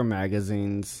biker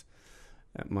magazines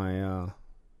at my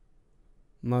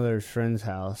mother's friend's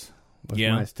house. With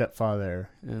my stepfather,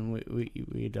 and we'd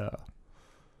it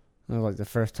was like the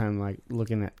first time like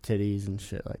looking at titties and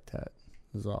shit like that.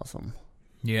 It was awesome.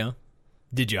 Yeah.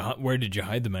 Where did you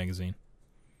hide the magazine?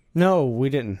 No, we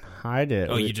didn't hide it.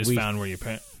 Oh, we, you just we found where your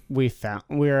parents... we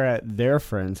were at their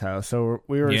friend's house, so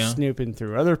we were Yeah. snooping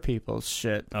through other people's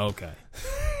shit. Okay.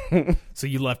 So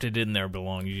you left it in there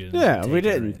belong. You didn't Yeah, take we it or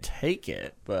didn't anything. take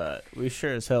it, but we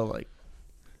sure as hell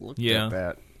looked Yeah. at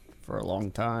that for a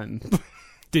long time.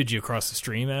 Did you cross the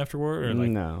stream afterward or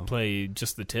No. play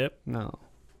just the tip? No,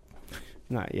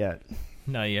 not yet.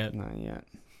 Not yet. Not yet.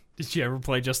 Did you ever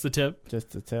play just the tip?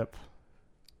 Just a tip.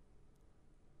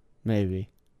 Maybe.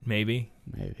 Maybe.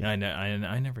 Maybe. I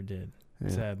never did. Yeah.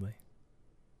 Sadly,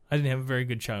 I didn't have a very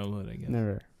good childhood. I guess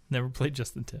Never. played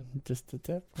just the tip. Just a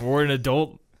tip. Or an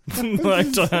adult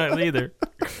lifetime either.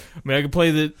 I mean, I could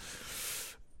play the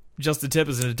just the tip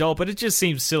as an adult, but it just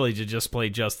seems silly to just play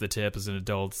just the tip as an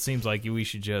adult. It seems like we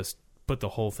should just put the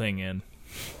whole thing in.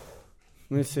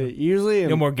 Let me see. Usually,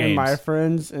 No more in my games.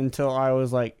 friends until I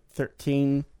was like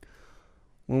 13,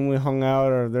 when we hung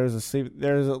out, or there's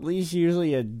at least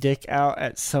usually a dick out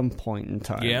at some point in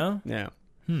time. Yeah? Yeah.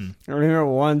 Hmm. I remember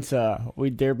once we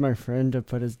dared my friend to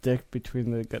put his dick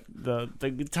between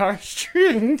the guitar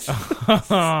strings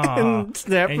and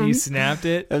snap And him. you snapped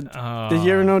it? Did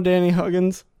you ever know Danny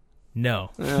Huggins?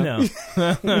 No. Yeah.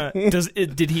 No.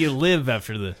 Did he live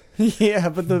after the... Yeah,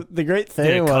 but the great Did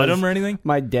thing it was cut him or anything?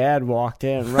 my dad walked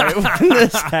in right when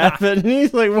this happened, and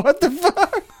he's like, "What the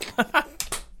fuck?"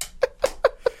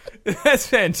 That's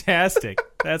fantastic.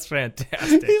 That's fantastic.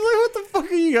 He's like, "What the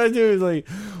fuck are you guys doing?" He's like,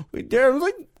 "We dare." I was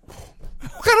like,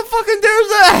 "What kind of fucking dare is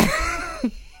that?"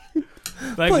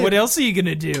 Like, Put- what else are you going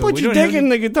to do? Put We your don't dick have- in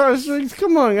the guitar strings.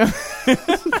 Come on, guys.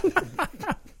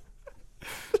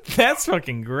 That's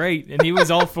fucking great. And he was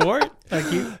all for it? Like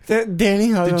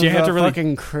Danny Huggins you have was to a really-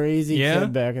 fucking crazy yeah?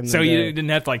 kid back in the So day. you didn't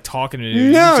have to, like, talk him into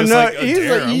it. No, He was just no. like, oh, He's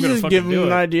dare, like, I'm you gonna just fucking give him do an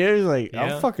it. idea. He's like, Yeah.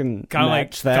 "I'll fucking Kind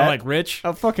match of that. like Rich.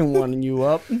 I'll fucking one you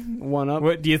up, one up."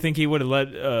 What do you think he would have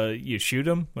let you shoot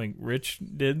him like Rich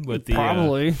did with the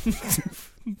Probably.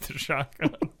 the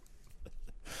shotgun?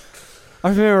 I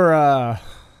remember.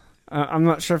 I'm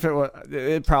not sure if it was.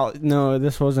 It probably no.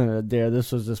 This wasn't a dare.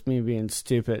 This was just me being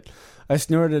stupid. I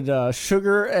snorted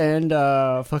sugar and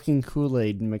fucking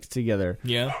Kool-Aid mixed together.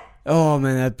 Yeah. Oh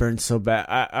man, that burned so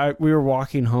bad. We were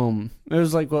walking home. It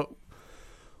was like what,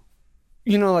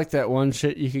 like that one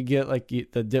shit you could get, like the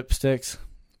dipsticks.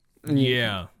 And you-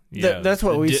 Yeah. Yeah. That's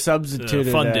what The we dip-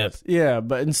 substituted. fun as. dip. Yeah,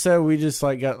 but instead we just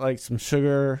like got like some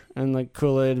sugar and like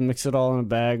Kool-Aid and mixed it all in a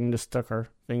bag and just stuck our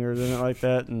fingers in it like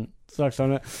that and sucked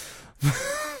on it.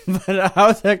 But I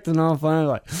was acting all fun,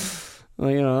 like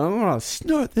I'm gonna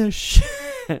snort this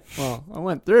shit. Well, I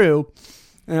went through,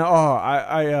 and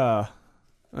I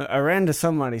ran to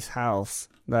somebody's house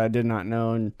that I did not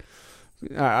know, and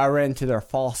I ran to their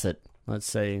faucet. Let's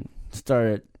say, and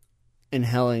started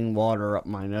inhaling water up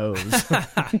my nose.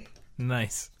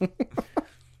 Nice.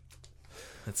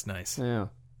 That's nice. Yeah.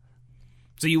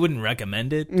 So you wouldn't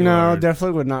recommend it? No, or-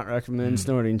 definitely would not recommend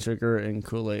snorting sugar and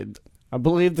Kool-Aid. I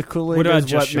believe the Kool-Aid What about is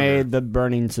just what sugar? made the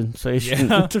burning sensation.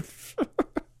 Yeah.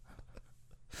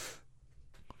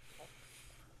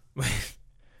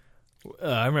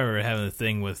 I remember having a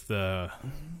thing with Todd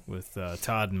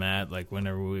and Matt. Like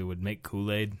whenever we would make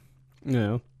Kool-Aid,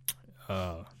 No.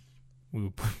 we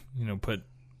would put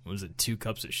what was it, 2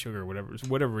 cups of sugar, whatever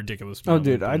ridiculous. Oh, amount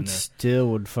we dude, put in I'd there. still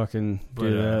would fucking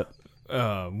do But,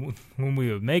 that. when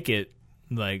we would make it,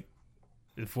 like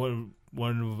if one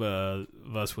of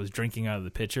us was drinking out of the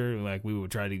pitcher, like we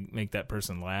would try to make that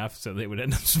person laugh, so they would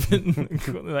end up spitting.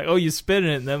 Like, oh, you spit in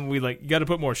it, and then we you got to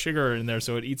put more sugar in there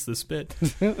so it eats the spit.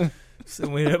 So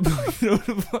we ended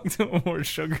up putting more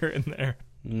sugar in there.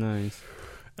 Nice.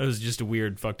 That was just a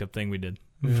weird, fucked up thing we did.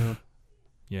 Yeah.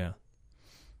 Yeah,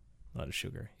 a lot of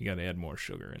sugar. You got to add more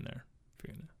sugar in there if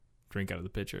you're gonna drink out of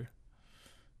the pitcher.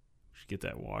 You should get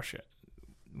that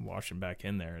washing back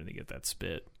in there, and you get that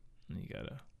spit, and you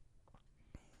gotta.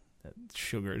 That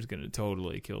sugar is gonna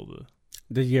totally kill the.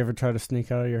 Did you ever try to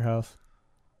sneak out of your house?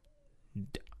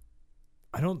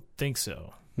 I don't think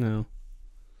so. No.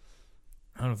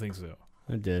 I don't think so.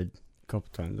 I did a couple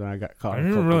times, and I got caught. I a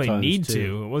didn't couple really times, need too.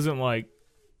 to. It wasn't like.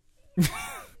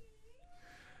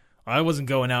 I wasn't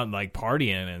going out and like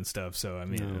partying and stuff, so I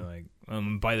mean, No.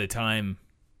 like, by the time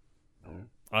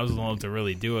I was allowed to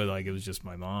really do it, like it was just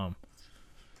my mom.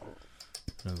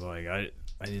 I was like, I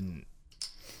didn't.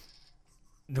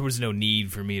 There was no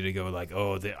need for me to go like,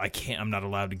 oh, I can't. I'm not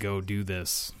allowed to go do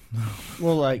this.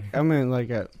 Well, like I mean, like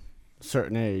at a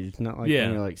certain age, not like Yeah.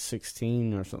 when you're like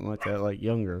 16 or something like that, like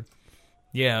younger.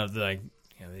 Yeah, they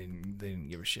didn't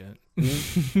give a shit.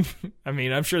 I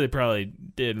mean, I'm sure they probably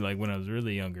did, like when I was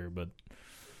really younger, but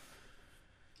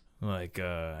like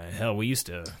hell, we used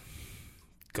to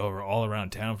go all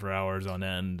around town for hours on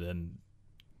end, and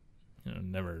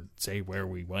never say where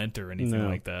we went or anything No.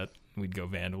 like that. We'd go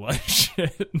vandalize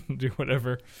shit and do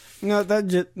whatever. No,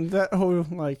 that whole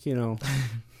like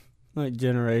like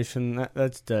generation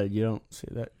that's dead. You don't see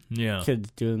that Yeah. kids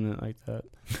doing it like that.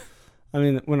 I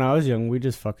mean, when I was young, we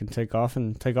just fucking take off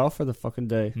for the fucking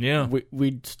day. Yeah.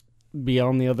 We'd be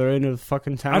on the other end of the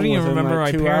fucking town. I don't even within, remember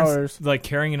like my 2 parents hours. like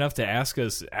caring enough to ask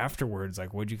us afterwards,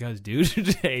 like, "What'd you guys do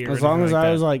today?" Or As long as anything I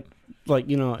like was that. like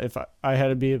if I had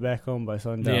to be back home by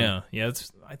sundown. Yeah.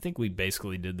 I think we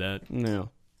basically did that,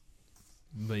 No.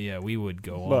 but yeah, we would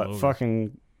go all But over.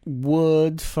 fucking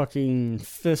Woods, fucking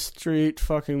Fifth Street,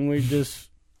 fucking we just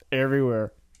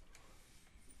everywhere.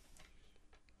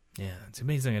 Yeah, it's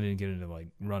amazing I didn't get into like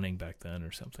running back then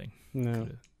or something. No.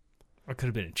 I could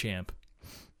have been a champ.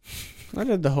 I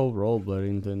did the whole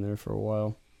rollerblading thing there for a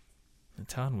while And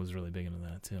Todd was really big into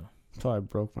that too. until I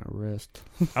broke my wrist.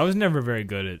 I was never very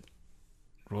good at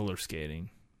roller skating,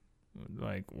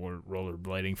 or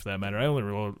rollerblading for that matter. I only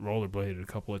rollerbladed a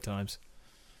couple of times.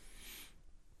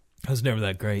 I was never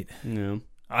that great. No.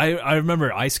 I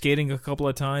remember ice skating a couple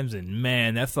of times, and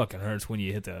man, that fucking hurts when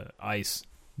you hit the ice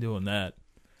doing that.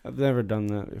 I've never done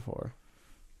that before.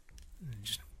 It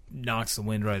just knocks the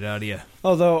wind right out of you.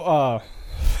 Although,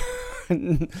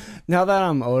 now that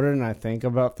I'm older and I think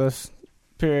about this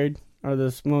period or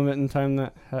this moment in time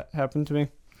that happened to me,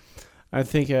 I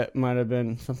think it might have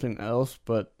been something else,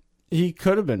 but he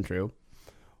could have been true.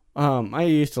 I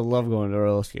used to love going to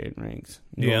roller skating rinks.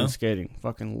 Yeah? Skating.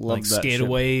 Fucking love Like that skate shit.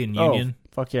 away in Union. Oh,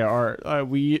 fuck yeah.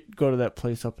 We go to that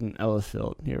place up in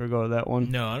Ellisfield. You ever go to that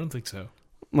one? No, I don't think so.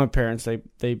 My parents, they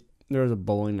there was a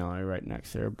bowling alley right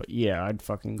next there, but yeah, I'd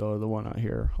fucking go to the one out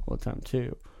here all the time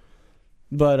too.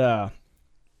 But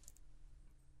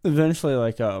eventually,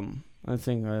 like I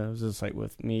think I was just like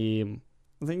with me.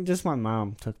 I think just my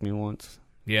mom took me once.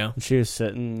 Yeah. She was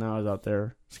sitting, and I was out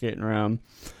there skating around,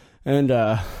 and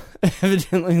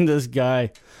evidently this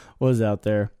guy was out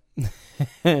there.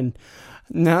 And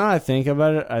now that I think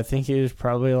about it, I think he was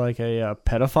probably like a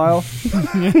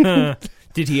pedophile.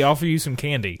 Did he offer you some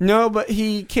candy? No, but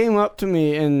he came up to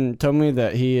me and told me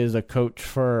that he is a coach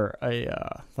for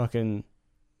a fucking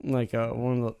like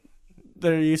one of the.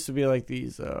 There used to be like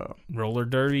these. Roller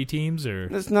derby teams,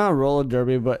 or It's not a roller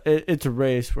derby, but it's a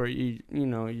race where you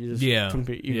just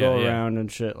compete. You go around and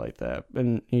shit like that.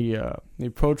 And he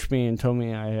approached me and told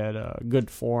me I had good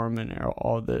form and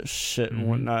all this shit and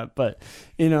whatnot. But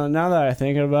now that I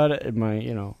think about it, in my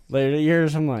later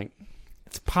years, I'm like.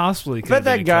 it's possibly. I bet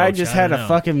that guy just had a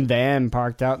fucking van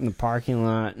parked out in the parking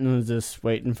lot and was just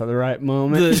waiting for the right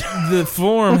moment. The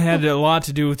form had a lot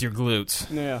to do with your glutes.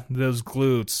 Yeah. Those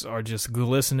glutes are just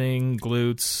glistening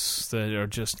glutes that are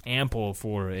just ample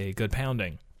for a good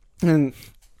pounding. And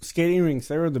skating rinks,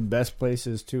 they were the best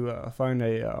places to find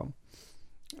a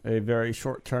very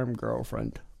short-term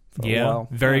girlfriend for a while.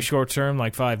 Very short term,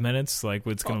 like 5 minutes, like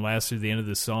what's going to last through the end of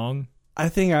the song I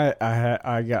think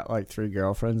I got like 3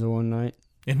 girlfriends in one night.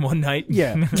 in one night.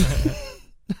 Yeah.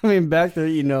 I mean, back there,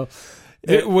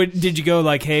 Did you go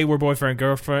like, "Hey, we're boyfriend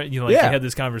girlfriend"? You had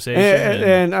this conversation,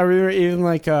 and I remember even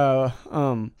like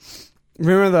remember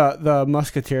the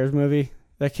Musketeers movie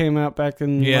that came out back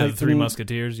in the Three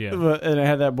Musketeers. Yeah, and it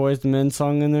had that Boyz II Men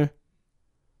song in there.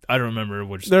 I don't remember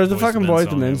which. There's a fucking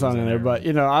Boyz II Men song in there, but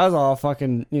I was all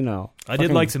fucking I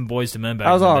did like some Boyz II Men back.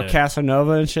 I was in all the day.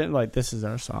 Casanova and shit. Like, this is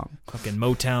our song. Fucking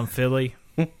Motown Philly.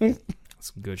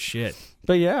 Some good shit.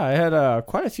 But yeah, I had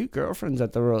quite a few girlfriends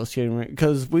at the roller skating rink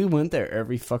because we went there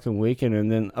every fucking weekend,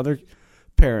 and then other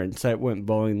parents that went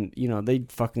bowling,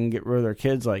 they'd fucking get rid of their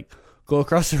kids, like, go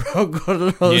across the road, go to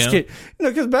the roller skate.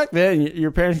 Because back then,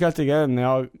 your parents got together and they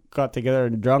all got together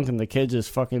and drunk, and the kids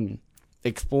just fucking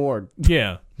explored.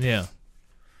 Yeah.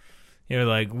 You're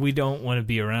like, we don't want to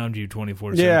be around you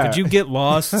 24/7. Yeah. Could you get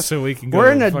lost so we can go?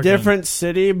 We're in a different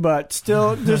city, but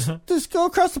still, just go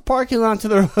across the parking lot to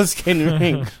the roller skating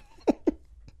rink.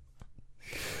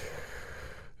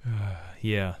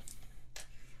 Yeah.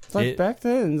 It's like back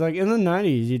then, like in the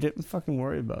 90s, you didn't fucking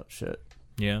worry about shit.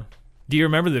 Yeah. Do you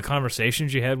remember the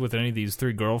conversations you had with any of these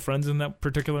 3 girlfriends in that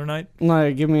particular night?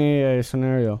 Like, give me a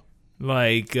scenario.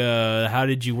 Like, how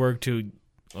did you work to...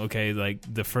 Okay, like,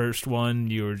 the first one,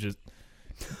 you were just...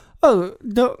 Oh,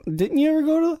 didn't you ever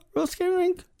go to the roller skating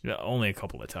rink? Yeah, only a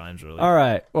couple of times, really. All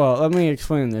right. Well, let me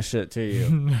explain this shit to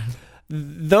you.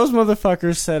 Those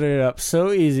motherfuckers set it up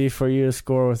so easy for you to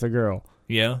score with a girl.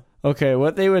 Yeah? Okay,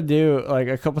 what they would do, like,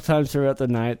 a couple times throughout the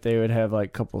night, they would have,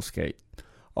 like, couple skate.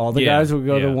 All the guys would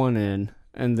go to one end,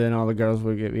 and then all the girls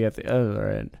would be at the other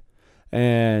end.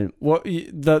 And what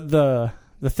the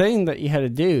thing that you had to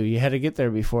do, you had to get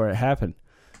there before it happened.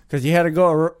 Because you had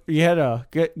to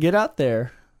get out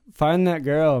there find that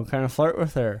girl and kind of flirt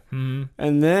with her. Mm-hmm.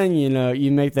 And then,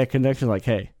 you make that connection like,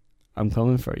 hey, I'm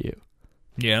coming for you.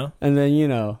 Yeah. And then,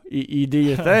 you do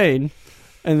your thing.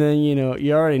 And then,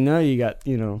 you already know you got,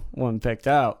 one picked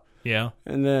out. Yeah.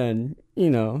 And then,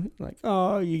 like,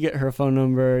 oh, you get her phone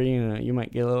number, you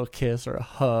might get a little kiss or a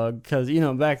hug. Because,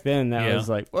 back then that was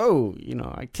like, whoa,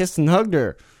 I kissed and hugged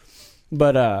her.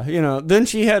 But, then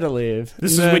she had to leave.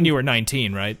 This is when you were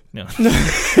 19, right? No.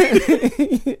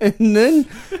 and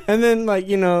then, like,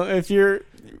 if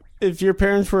your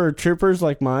parents were troopers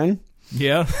like mine.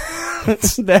 Yeah.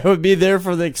 That would be there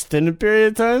for the extended period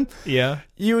of time. Yeah.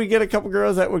 You would get a couple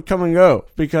girls that would come and go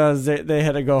because they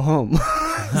had to go home.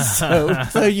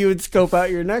 so you would scope out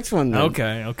your next one then.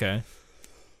 Okay.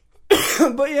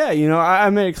 But yeah, I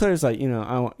made it clear. It's like,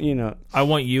 I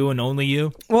want you and only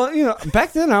you. Well,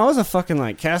 back then I was a fucking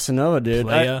like Casanova dude.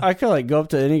 I could like go up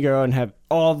to any girl and have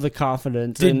all the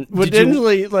confidence and would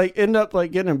eventually like end up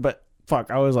like getting her. But fuck,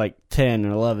 I was like 10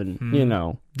 or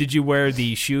 11, Did you wear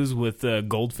the shoes with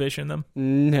goldfish in them?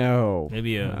 No.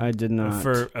 Maybe I did not.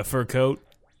 A fur coat?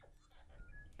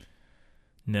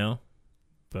 No.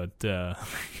 But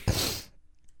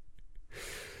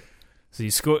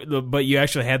so but you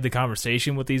actually had the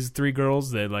conversation with these three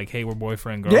girls that like, hey, we're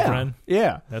boyfriend, girlfriend?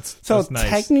 Yeah. That's nice.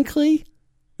 Technically,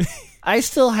 I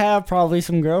still have probably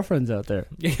some girlfriends out there.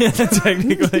 Yeah,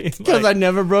 technically. Because I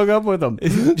never broke up with them.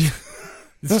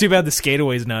 It's too bad the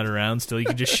Skateaway's not around still. You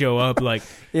could just show up like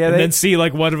then see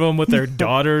like one of them with their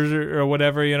daughters or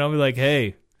whatever, be like,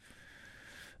 hey,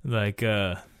 like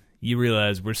you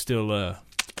realize we're still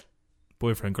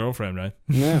boyfriend, girlfriend, right?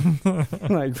 Yeah.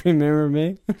 Like, remember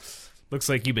me? Looks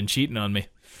like you've been cheating on me.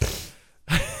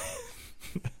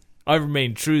 I've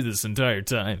remained true this entire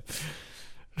time.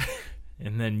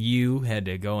 And then you had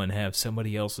to go and have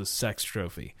somebody else's sex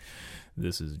trophy.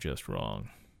 This is just wrong.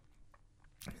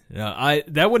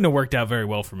 That wouldn't have worked out very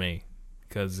well for me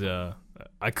because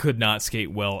I could not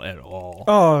skate well at all.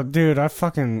 Oh, dude, I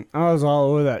was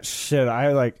all over that shit.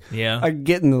 I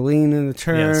get in the lean in the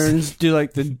turns, do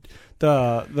like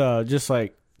the just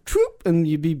like troop, and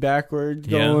you'd be backwards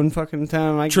going fucking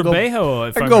time.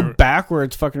 Trebejo, I go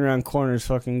backwards fucking around corners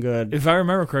fucking good. If I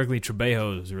remember correctly,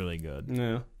 Trebejo was really good.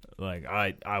 Yeah. Like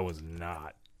I was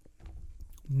not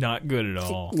good at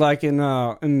all. Like in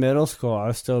middle school, I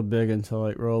was still big into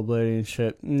like rollerblading and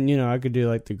shit. And, I could do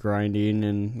like the grinding,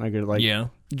 and I could like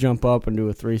jump up and do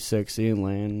a 360 and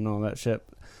land and all that shit.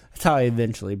 That's how I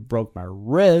eventually broke my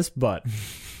wrist, but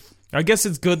I guess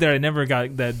it's good that I never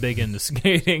got that big into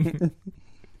skating.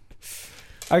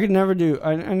 I never got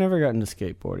into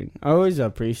skateboarding. I always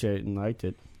appreciated and liked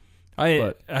it.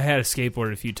 I had a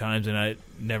skateboard a few times, and I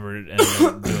never ended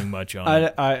up doing much on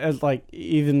it. I like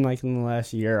even like in the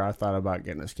last year, I thought about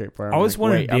getting a skateboard. I always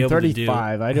wanted to be I'm able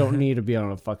 35. to do. I don't need to be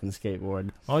on a fucking skateboard.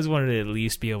 I always wanted to at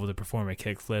least be able to perform a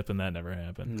kickflip, and that never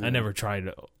happened. No. I never tried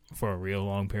it for a real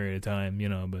long period of time,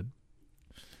 but it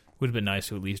would have been nice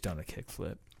to at least done a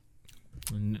kickflip.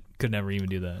 And could never even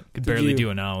do that. Could barely do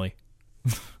an ollie.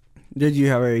 Did you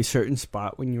have a certain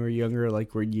spot when you were younger,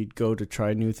 like where you'd go to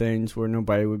try new things where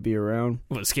nobody would be around?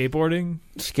 What, skateboarding?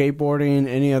 Skateboarding,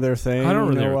 any other thing? I don't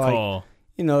really recall.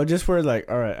 Like, just where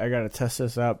like, all right, I got to test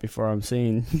this out before I'm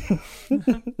seen.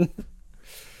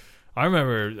 I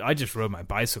remember I just rode my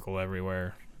bicycle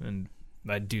everywhere, and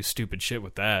I'd do stupid shit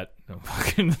with that.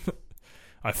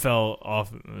 I fell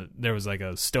off. There was like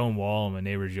a stone wall in my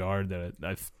neighbor's yard that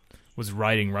I was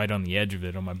riding right on the edge of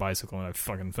it on my bicycle, and I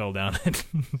fucking fell down and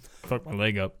fucked my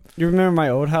leg up. You remember my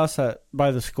old house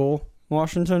by the school,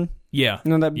 Washington? Yeah.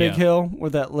 That big hill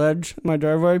with that ledge in my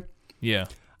driveway? Yeah.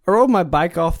 I rode my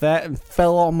bike off that and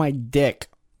fell on my dick.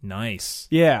 Nice.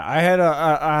 Yeah, I had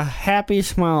a happy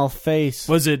smile face.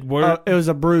 Was it worse? It was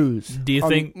a bruise. Do you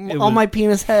think on my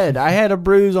penis head? I had a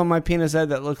bruise on my penis head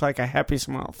that looked like a happy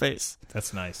smile face.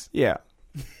 That's nice. Yeah.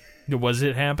 Was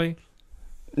it happy?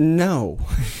 No.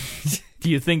 Do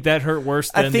you think that hurt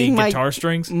worse than the guitar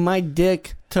strings? My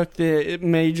dick took the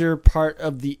major part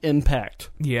of the impact.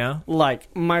 Yeah.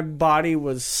 Like, my body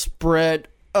was spread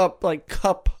up, like,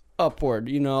 cup upward,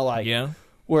 Yeah.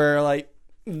 Where, like,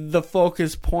 the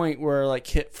focus point where, like,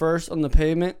 hit first on the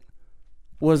pavement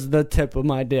was the tip of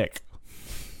my dick.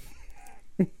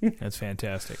 That's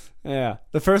fantastic. Yeah.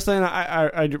 The first thing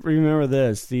I remember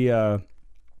this,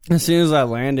 as soon as I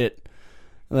landed,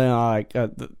 then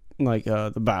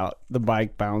the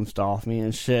bike bounced off me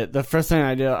and shit. The first thing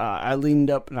I did, I leaned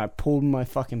up and I pulled my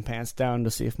fucking pants down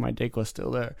to see if my dick was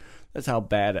still there. That's how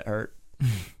bad it hurt.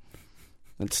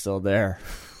 It's still there.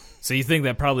 So you think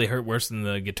that probably hurt worse than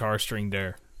the guitar string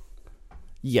there?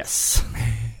 Yes.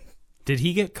 Did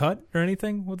he get cut or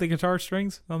anything with the guitar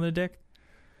strings on the dick?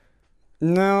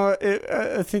 No,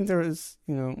 I think there was,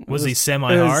 Was he it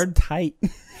semi-hard? was tight.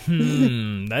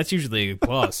 That's usually a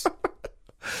plus.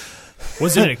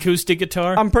 Was it an acoustic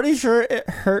guitar? I'm pretty sure it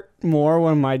hurt more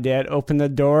when my dad opened the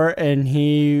door and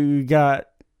he got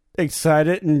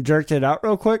excited and jerked it out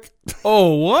real quick.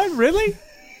 Oh, what? Really?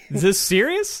 Is this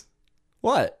serious?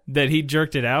 What? That he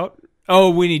jerked it out? Oh,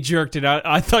 when he jerked it out.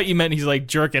 I thought you meant he's like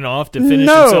jerking off to finish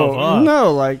himself up.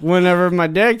 No, like whenever my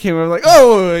dad came, I was like,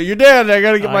 "Oh, your dad! I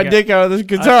gotta get my dick out of this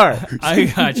guitar." I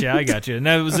got you.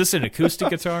 Now, was this an acoustic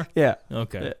guitar? Yeah.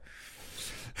 Okay.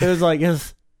 It was like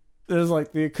his. It was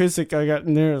like the acoustic I got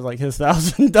in there was like his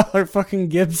 $1,000 fucking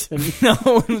Gibson. No,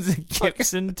 it was a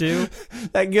Gibson too.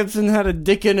 That Gibson had a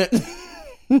dick in it.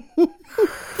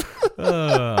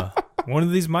 One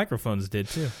of these microphones did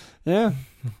too. Yeah.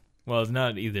 Well, it's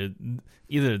not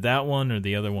either that one or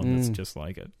the other one that's just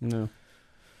like it. No.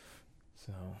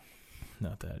 So,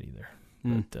 not that either.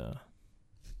 But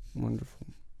Wonderful.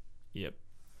 yep.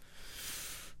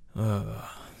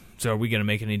 So, are we gonna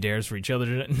make any dares for each other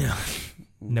today? No.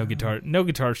 No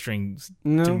guitar strings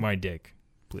No. to my dick,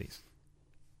 please.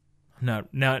 I'm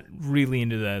not really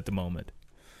into that at the moment.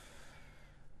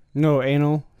 No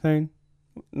anal thing.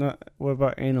 No. What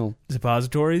about anal?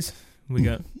 Suppositories? We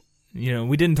got.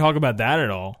 We didn't talk about that at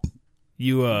all.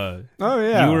 You Oh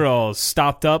yeah. you were all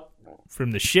stopped up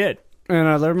from the shit. And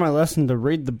I learned my lesson to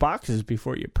read the boxes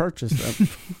before you purchase them.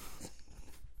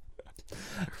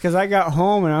 Because I got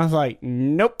home and I was like,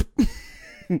 nope.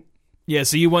 Yeah,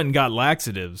 so you went and got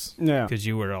laxatives. Yeah. Because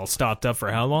you were all stopped up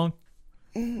for how long?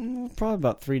 Probably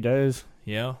about 3 days.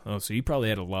 Yeah? Oh, so you probably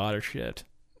had a lot of shit.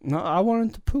 No, I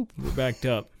wanted to poop. You were backed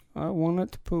up. I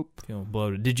wanted to poop. Feeling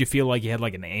bloated. Did you feel like you had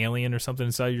like an alien or something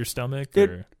inside your stomach?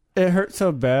 It hurt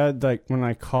so bad, like when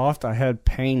I coughed, I had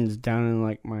pains down in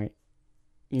like my,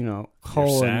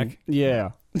 colon. sack?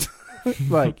 Yeah.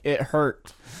 Like it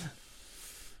hurt.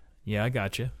 Yeah, I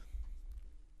got you.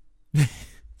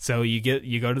 So you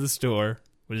go to the store.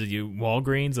 What is it?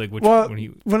 Walgreens? Like which? Well,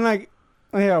 when I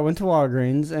went to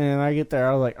Walgreens and I get there,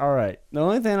 I was like, all right. The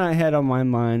only thing I had on my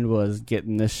mind was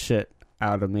getting this shit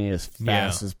out of me as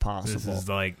fast as possible. This is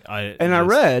like I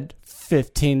read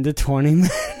 15 to 20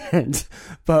 minutes,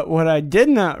 but what I did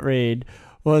not read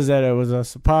was that it was a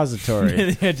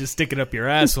suppository. Yeah, just stick it up your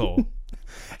asshole.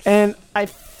 And I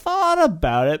thought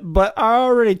about it, but I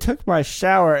already took my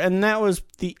shower, and that was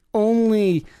the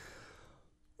only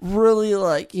really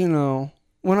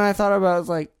when I thought about it, I was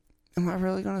like, am I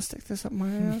really going to stick this up my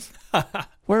ass?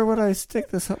 Where would I stick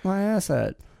this up my ass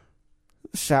at?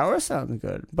 Shower sounds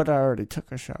good, but I already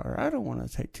took a shower. I don't want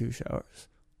to take 2 showers.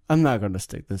 I'm not going to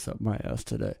stick this up my ass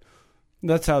today.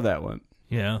 That's how that went.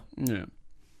 Yeah. Yeah.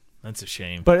 That's a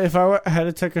shame. But if I had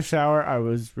to take a shower, I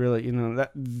was really,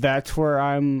 that's where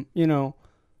I'm, you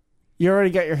already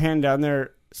got your hand down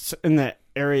there in that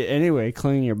area anyway,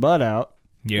 cleaning your butt out.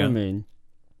 Yeah. I mean,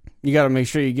 you got to make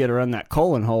sure you get around that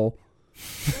colon hole.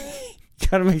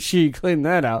 Got to make sure you clean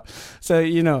that out. So,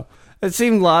 it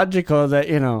seemed logical that,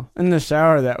 in the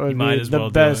shower, that would be the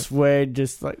best way.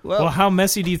 Just like, well, how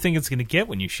messy do you think it's going to get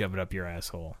when you shove it up your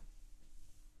asshole?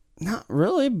 Not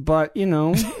really, but,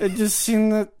 it just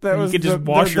seemed that was could just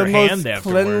wash your hand most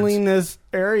afterwards. Cleanliness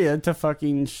area to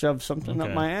fucking shove something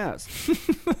up my ass.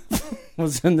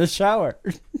 Was in the shower.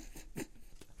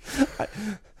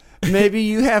 Maybe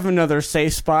you have another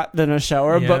safe spot than a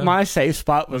shower, but my safe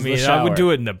spot was the shower. I would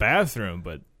do it in the bathroom,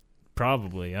 but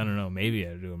probably, I don't know, maybe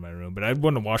I'd do it in my room, but I'd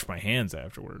want to wash my hands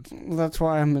afterwards. Well, that's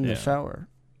why I'm in the shower.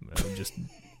 I would just,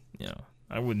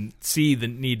 I wouldn't see the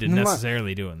need to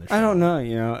necessarily do it in the shower. I don't know,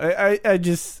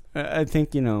 I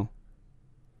think, I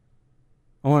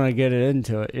want to get it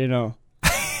into it,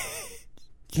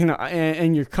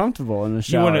 and you're comfortable in the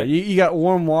shower. You got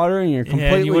warm water and you're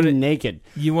completely naked.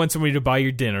 You want somebody to buy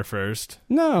your dinner first.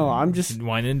 No, I'm just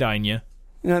wine and dine you.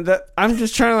 I'm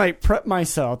just trying to prep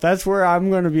myself. That's where I'm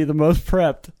going to be the most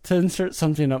prepped to insert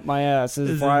something up my ass.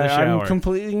 Is why I'm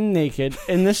completely naked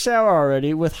in the shower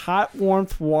already with hot,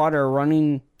 warmth water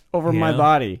running over my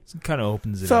body. It kind of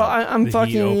opens it so up. I'm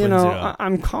fucking,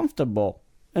 I'm comfortable.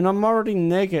 And I'm already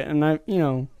naked. And I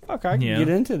can get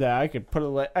into that. I could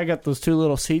put I got those 2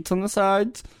 little seats on the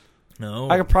sides. No.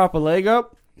 I could prop a leg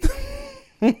up.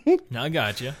 I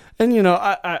got you. And,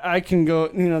 I can go,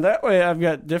 that way I've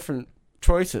got different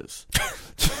choices.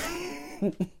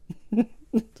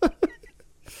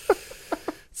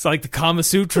 It's like the Kama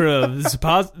Sutra of the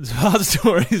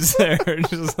suppositories there.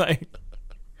 Just like,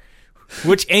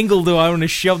 which angle do I want to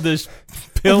shove this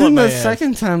pill in my ass? The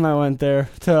second time I went there,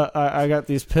 I got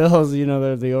these pills,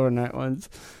 they're the overnight ones.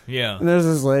 Yeah. And there's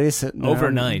this lady sitting there.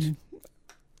 Overnight.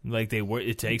 Like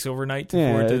it takes overnight for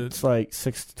Yeah, it to. it's like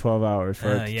 6 to 12 hours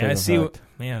for it to Yeah, I take see. effect.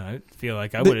 Man, I feel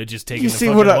like I would have just taken you the see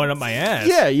fucking what I- one up my ass.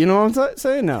 Yeah, you know what I'm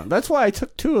saying now. That's why I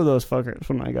took 2 of those fuckers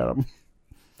when I got them.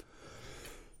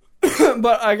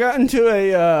 But I got into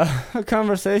a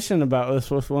conversation about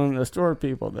this with one of the store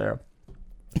people there.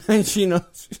 And she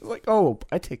knows, she's like, oh,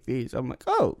 I take these. I'm like,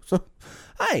 oh, so,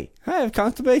 hi, I have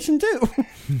constipation too.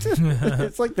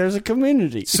 It's like there's a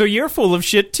community. So you're full of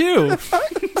shit too.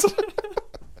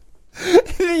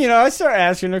 You know, I start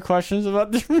asking her questions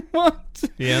about different ones.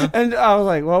 Yeah. And I was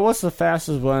like, well, what's the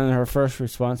fastest one? And her first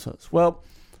response was, well,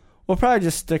 we'll probably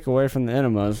just stick away from the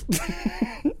enemas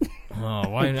Oh,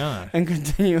 why not? and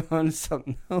continue on to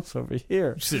something else over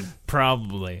here. She said,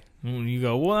 probably. You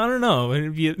go, well, I don't know.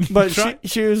 If you But try-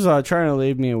 she was trying to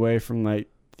lead me away from like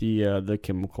the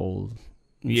chemicals.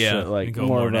 And yeah, shit, like go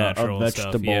more of natural a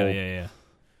stuff. vegetable Yeah.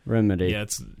 remedy. Yeah,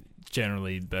 it's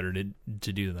generally better to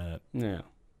do that. Yeah.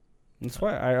 That's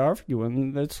why I offered you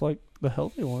one that's like the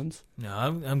healthy ones. No,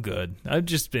 I'm good. I've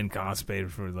just been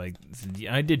constipated for like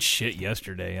I did shit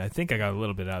yesterday. I think I got a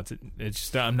little bit out. It's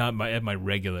just I'm not at my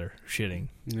regular shitting.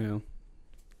 Yeah.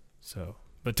 So,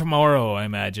 but tomorrow I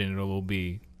imagine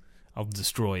I'll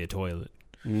destroy a toilet.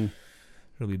 Mm.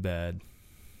 It'll be bad.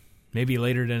 Maybe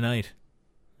later tonight.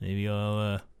 Maybe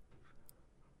I'll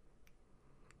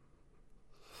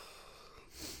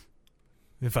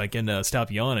if I can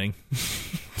stop yawning,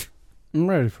 I'm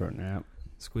ready for a nap.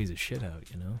 squeeze the shit out,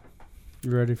 you know.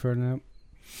 You ready for a nap?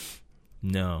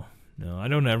 No, I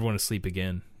don't ever want to sleep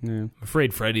again. Yeah. I'm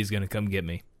afraid Freddy's gonna come get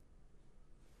me.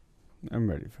 I'm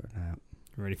ready for a nap.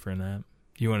 You ready for a nap?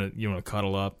 You wanna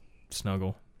cuddle up,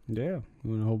 snuggle, Yeah. You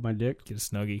want to hold my dick? get a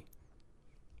snuggie?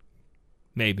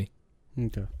 Maybe.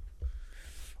 Okay.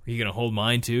 Are you gonna hold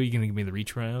mine too? You gonna give me the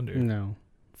reach around? Or? No.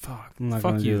 Fuck. I'm not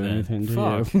Fuck going to you do then. anything to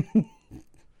Fuck. you.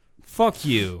 Fuck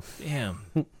you. Damn.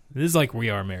 This is like We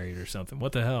Are Married or something.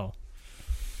 What the hell?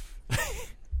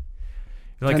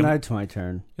 You're Tonight's my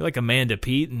turn. you're like Amanda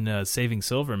Pete in Saving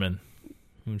Silverman.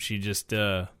 When she just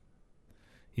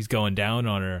he's going down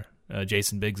on her.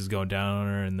 Jason Biggs is going down on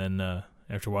her, and then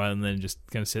after a while, and then just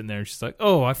kind of sitting there, and she's like,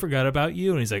 "Oh, I forgot about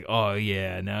you," and he's like, "Oh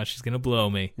yeah, now she's gonna blow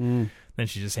me." Then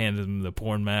she just handed him the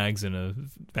porn mags and a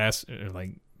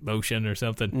like lotion or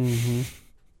something. Mm-hmm.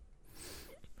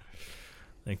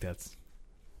 I think that's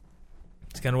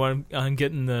kind of what I'm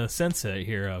getting the sense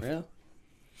here of, Yeah.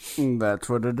 That's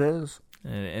what it is.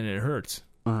 and it hurts.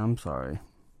 I'm sorry.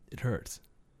 It hurts,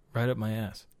 right up my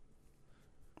ass.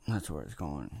 That's where it's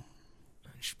going. I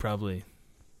should probably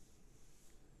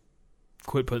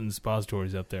quit putting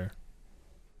suppositories up there.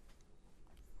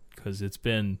 Because it's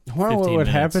been I wonder 15 what would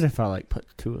minutes. happen if I like put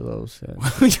 2 of those in.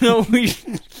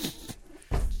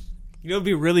 It'd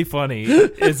be really funny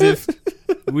is if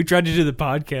we tried to do the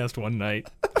podcast one night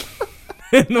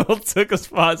and Noel took a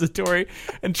suppository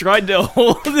and tried to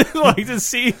hold it like to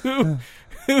see who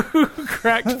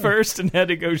cracked first and had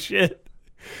to go shit.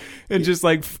 And just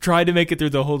like tried to make it through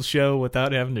the whole show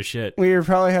without having to shit. We would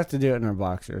probably have to do it in our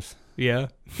boxers. Yeah.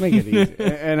 Make it easy.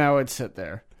 And I would sit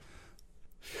there.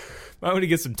 I want to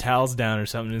get some towels down or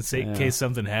something in Yeah. case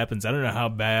something happens. I don't know how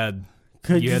bad.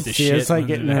 Could You you have to see shit us like when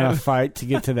getting it in a happens. fight to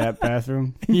get to that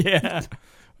bathroom? Yeah.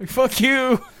 Like, fuck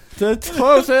you. The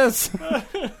closest.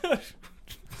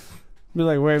 Be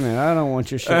like, wait a minute, I don't want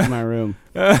your shit in my room.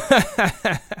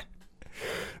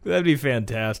 That'd be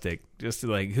fantastic. Just to,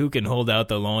 like, who can hold out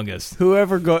the longest?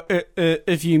 Whoever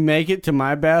if you make it to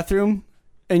my bathroom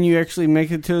and you actually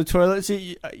make it to the toilet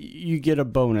seat, you get a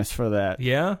bonus for that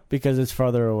Yeah? because it's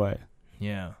farther away.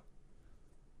 Yeah.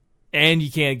 And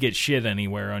you can't get shit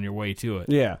anywhere on your way to it.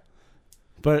 Yeah,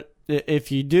 but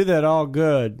if you do that all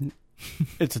good,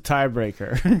 it's a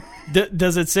tiebreaker.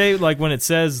 Does it say, like, when it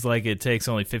says, like, it takes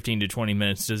only 15 to 20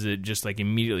 minutes, does it just, like,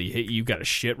 immediately hit you? Got to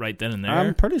shit right then and there?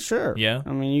 I'm pretty sure. Yeah?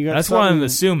 I mean, you got That's what I'm something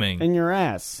assuming. in your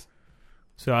ass.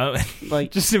 So I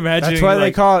Like just imagine. that's why they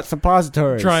like, call it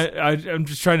suppositories. I'm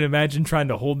just trying to imagine trying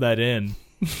to hold that in,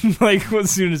 like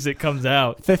as soon as it comes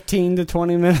out 15 to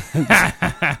 20 minutes.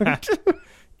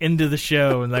 into the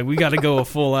show, and like we got to go a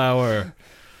full hour.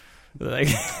 Like,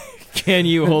 can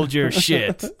you hold your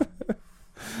shit?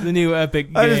 The new Epic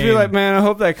game. I just be like, man, I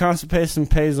hope that constipation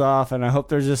pays off, and I hope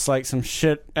there's just like some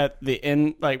shit at the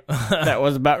end, like that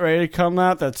was about ready to come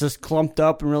out, that's just clumped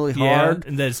up and really hard.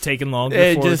 and then it's taking longer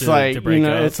It for just it to, like to break you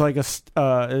know, up. it's like it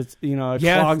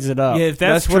Yeah, clogs it up. Yeah, if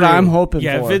that's what true. I'm hoping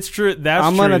yeah, for. if it's true, that's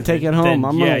I'm true, gonna take it home. then,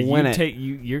 I'm yeah, gonna win it.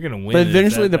 You're gonna win. But it if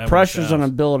eventually, that the works pressure's out. gonna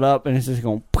build up, and it's just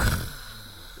going.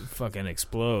 fucking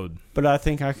explode. But I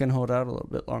think I can hold out a little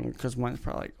bit longer because mine's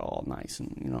probably like all nice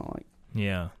and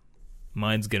Yeah,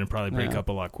 mine's gonna probably break Yeah. up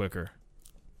a lot quicker.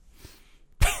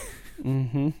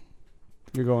 Mm-hmm.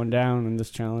 You're going down in this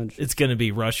challenge. It's going to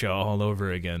be Russia all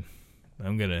over again.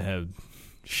 I'm going to have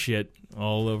shit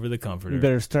all over the comforter. You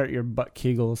better start your butt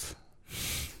kegels.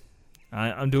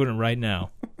 I'm doing it right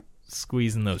now.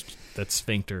 Squeezing that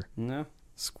sphincter. No.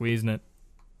 Squeezing it.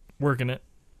 Working it.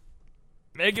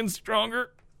 Making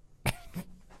stronger.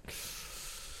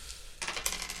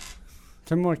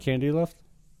 Some more candy left?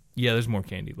 Yeah, there's more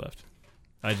candy left.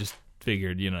 I just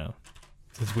figured,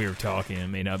 since we were talking, it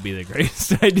may not be the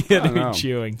greatest idea to be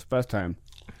chewing. It's best time.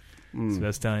 It's the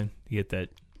best time to get that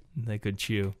good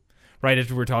chew. Right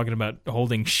after we're talking about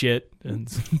holding shit and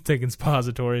taking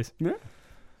suppositories. Yeah.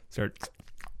 Start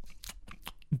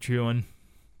chewing.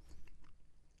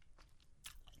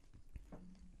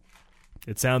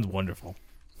 It sounds wonderful.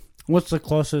 What's the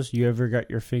closest you ever got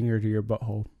your finger to your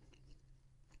butthole?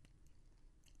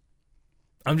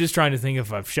 I'm just trying to think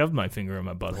if I've shoved my finger in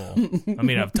my butthole. I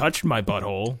mean, I've touched my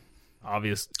butthole. I've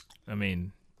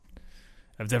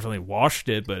definitely washed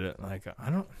it, but I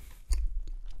don't.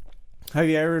 Have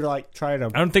you ever tried to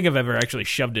I don't think I've ever actually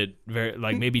shoved it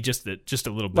maybe just a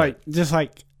little bit.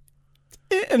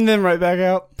 and then right back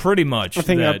out? Pretty much. I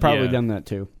think I've probably done that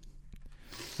too.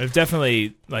 I've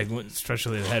definitely,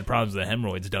 especially if I had problems with the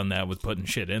hemorrhoids, done that with putting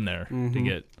shit in there to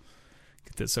get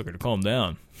that sucker to calm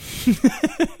down.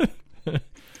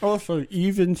 Oh, so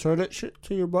you've inserted shit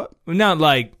to your butt? Not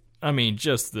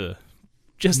just the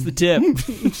tip.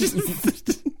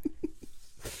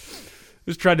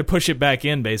 Just tried to push it back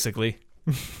in, basically.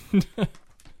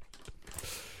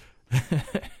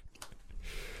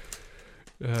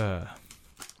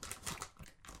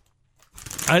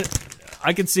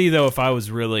 I could see, though, if I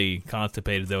was really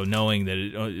constipated, though, knowing that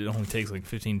it only takes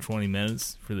 15, 20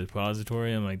 minutes for the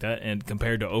depositorium like that, and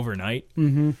compared to overnight,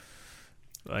 if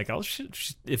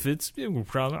it's a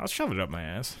problem, I'll shove it up my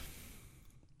ass.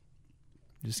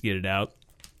 Just get it out.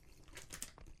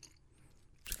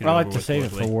 I like to save it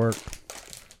for work.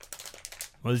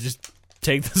 Well, just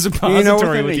take the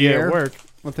suppository with you at work.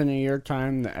 Within a year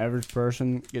time, the average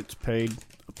person gets paid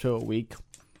up to a week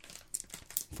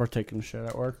for taking shit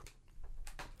at work.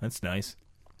 That's nice.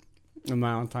 The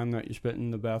amount of time that you spent in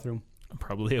the bathroom. I'm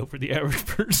probably over the average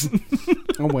person.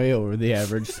 I'm way over the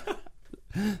average.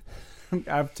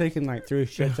 I've taken 3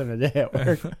 shits in a day at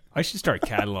work. I should start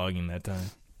cataloging that time.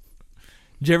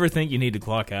 Did you ever think you need to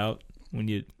clock out when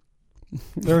you...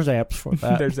 There's apps for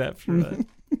that. There's apps for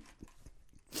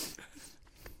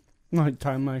that.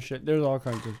 Time my shit. There's all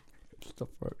kinds of stuff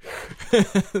for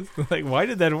it. Why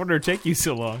did that order take you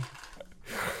so long?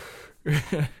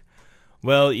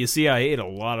 Well, you see, I ate a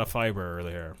lot of fiber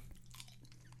earlier.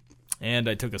 And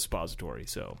I took a suppository,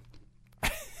 so...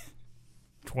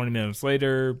 20 minutes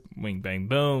later, wing, bang,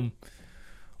 boom.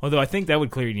 Although I think that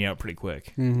would clear you out pretty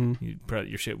quick. Mm-hmm.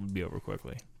 Your shit would be over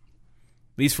quickly. At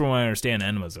least from what I understand,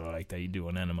 enemas are like that. You do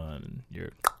an enema and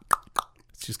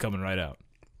it's just coming right out.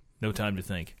 No time to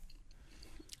think.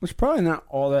 It's probably not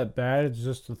all that bad. It's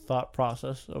just the thought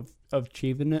process of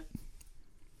achieving it.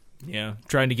 Yeah,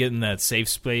 trying to get in that safe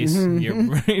space. Your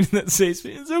brain in that safe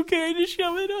space. It's okay to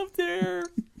shove it up there.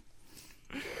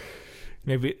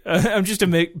 Maybe I'm just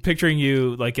picturing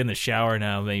you in the shower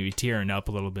now, maybe tearing up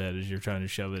a little bit as you're trying to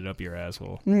shove it up your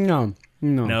asshole. No,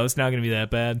 it's not going to be that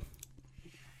bad.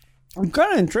 I'm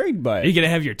kind of intrigued by it. Are you going to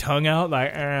have your tongue out?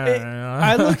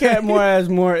 I look at it more as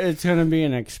it's going to be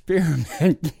an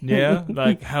experiment.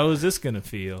 Yeah? How is this going to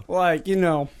feel?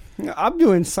 I'm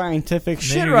doing scientific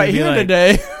shit right here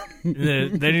today.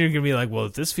 Then you're going to be well,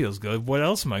 if this feels good, what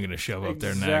else am I going to shove up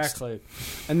there next? Exactly.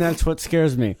 And that's what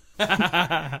scares me.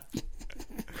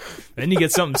 Then you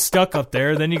get something stuck up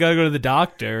there. Then you got to go to the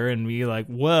doctor and be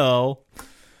well...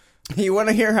 You want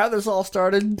to hear how this all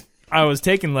started? I was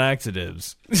taking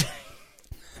laxatives.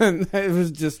 And it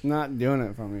was just not doing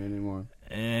it for me anymore.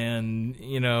 And,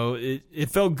 it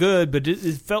felt good, but it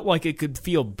felt like it could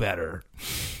feel better.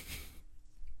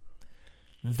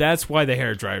 That's why the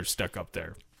hairdryer's stuck up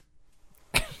there.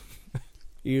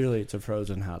 Usually it's a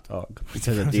frozen hot dog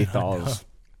because it dethaws.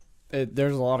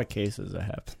 There's a lot of cases that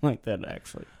happen like that,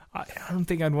 actually. I don't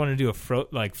think I'd want to do a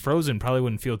frozen. Probably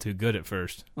wouldn't feel too good at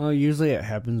first. Well, usually it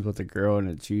happens with a girl, and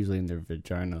it's usually in their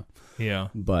vagina. Yeah,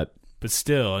 but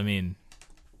still, I mean,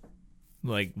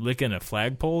 licking a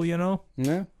flagpole, Yeah.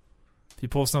 If you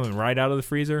pull something right out of the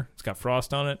freezer, it's got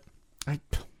frost on it.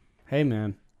 Hey,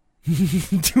 man.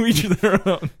 To each their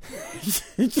own.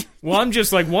 Well, I'm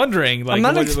just wondering. I'm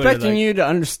not expecting you to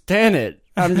understand it.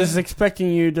 I'm just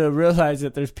expecting you to realize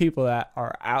that there's people that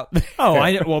are out there. Oh,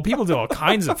 I know. Well, people do all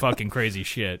kinds of fucking crazy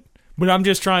shit. But I'm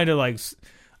just trying to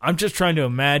I'm just trying to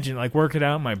imagine, like, work it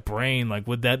out in my brain. Like,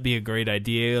 would that be a great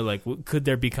idea? Like, could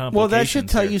there be complications? Well, that should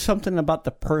tell here? you something about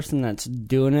the person that's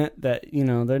doing it, that, you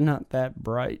know, they're not that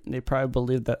bright. They probably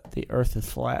believe that the earth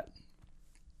is flat.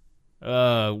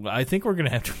 I think we're going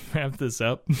to have to wrap this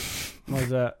up. Why's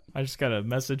that? I just got a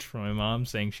message from my mom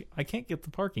saying I can't get the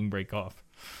parking brake off.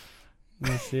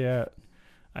 Let me see it.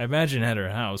 I imagine at her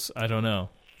house. I don't know.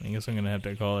 I guess I'm going to have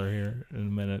to call her here in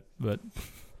a minute. But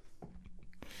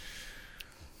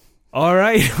all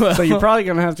right. Well, So you're probably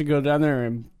going to have to go down there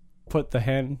and put the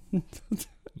hand.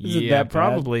 Is it that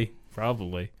bad?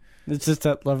 Probably. It's just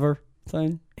that lever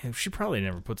thing. Yeah, she probably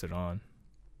never puts it on.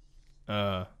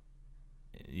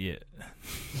 Yeah.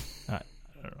 I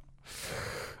don't know.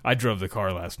 I drove the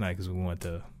car last night because we went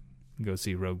to go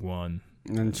see Rogue One.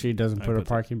 And she doesn't put her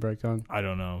parking brake on. I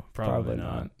don't know. Probably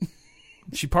not.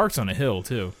 She parks on a hill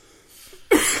too.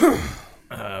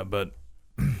 But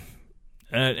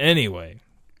anyway,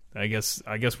 I guess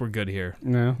we're good here.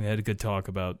 No. We had a good talk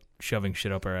about shoving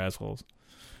shit up our assholes,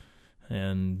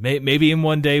 and maybe in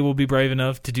one day we'll be brave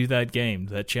enough to do that game,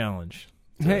 that challenge.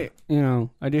 So, Hey, you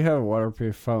know, I do have a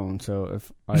waterproof phone, so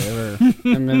if I ever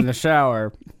am in the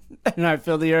shower and I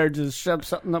feel the urge to shove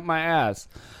something up my ass,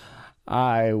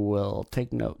 I will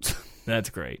take notes. that's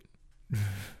great.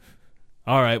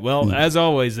 All right. Well, as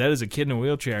always, that is a kid in a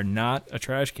wheelchair, not a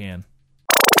trash can.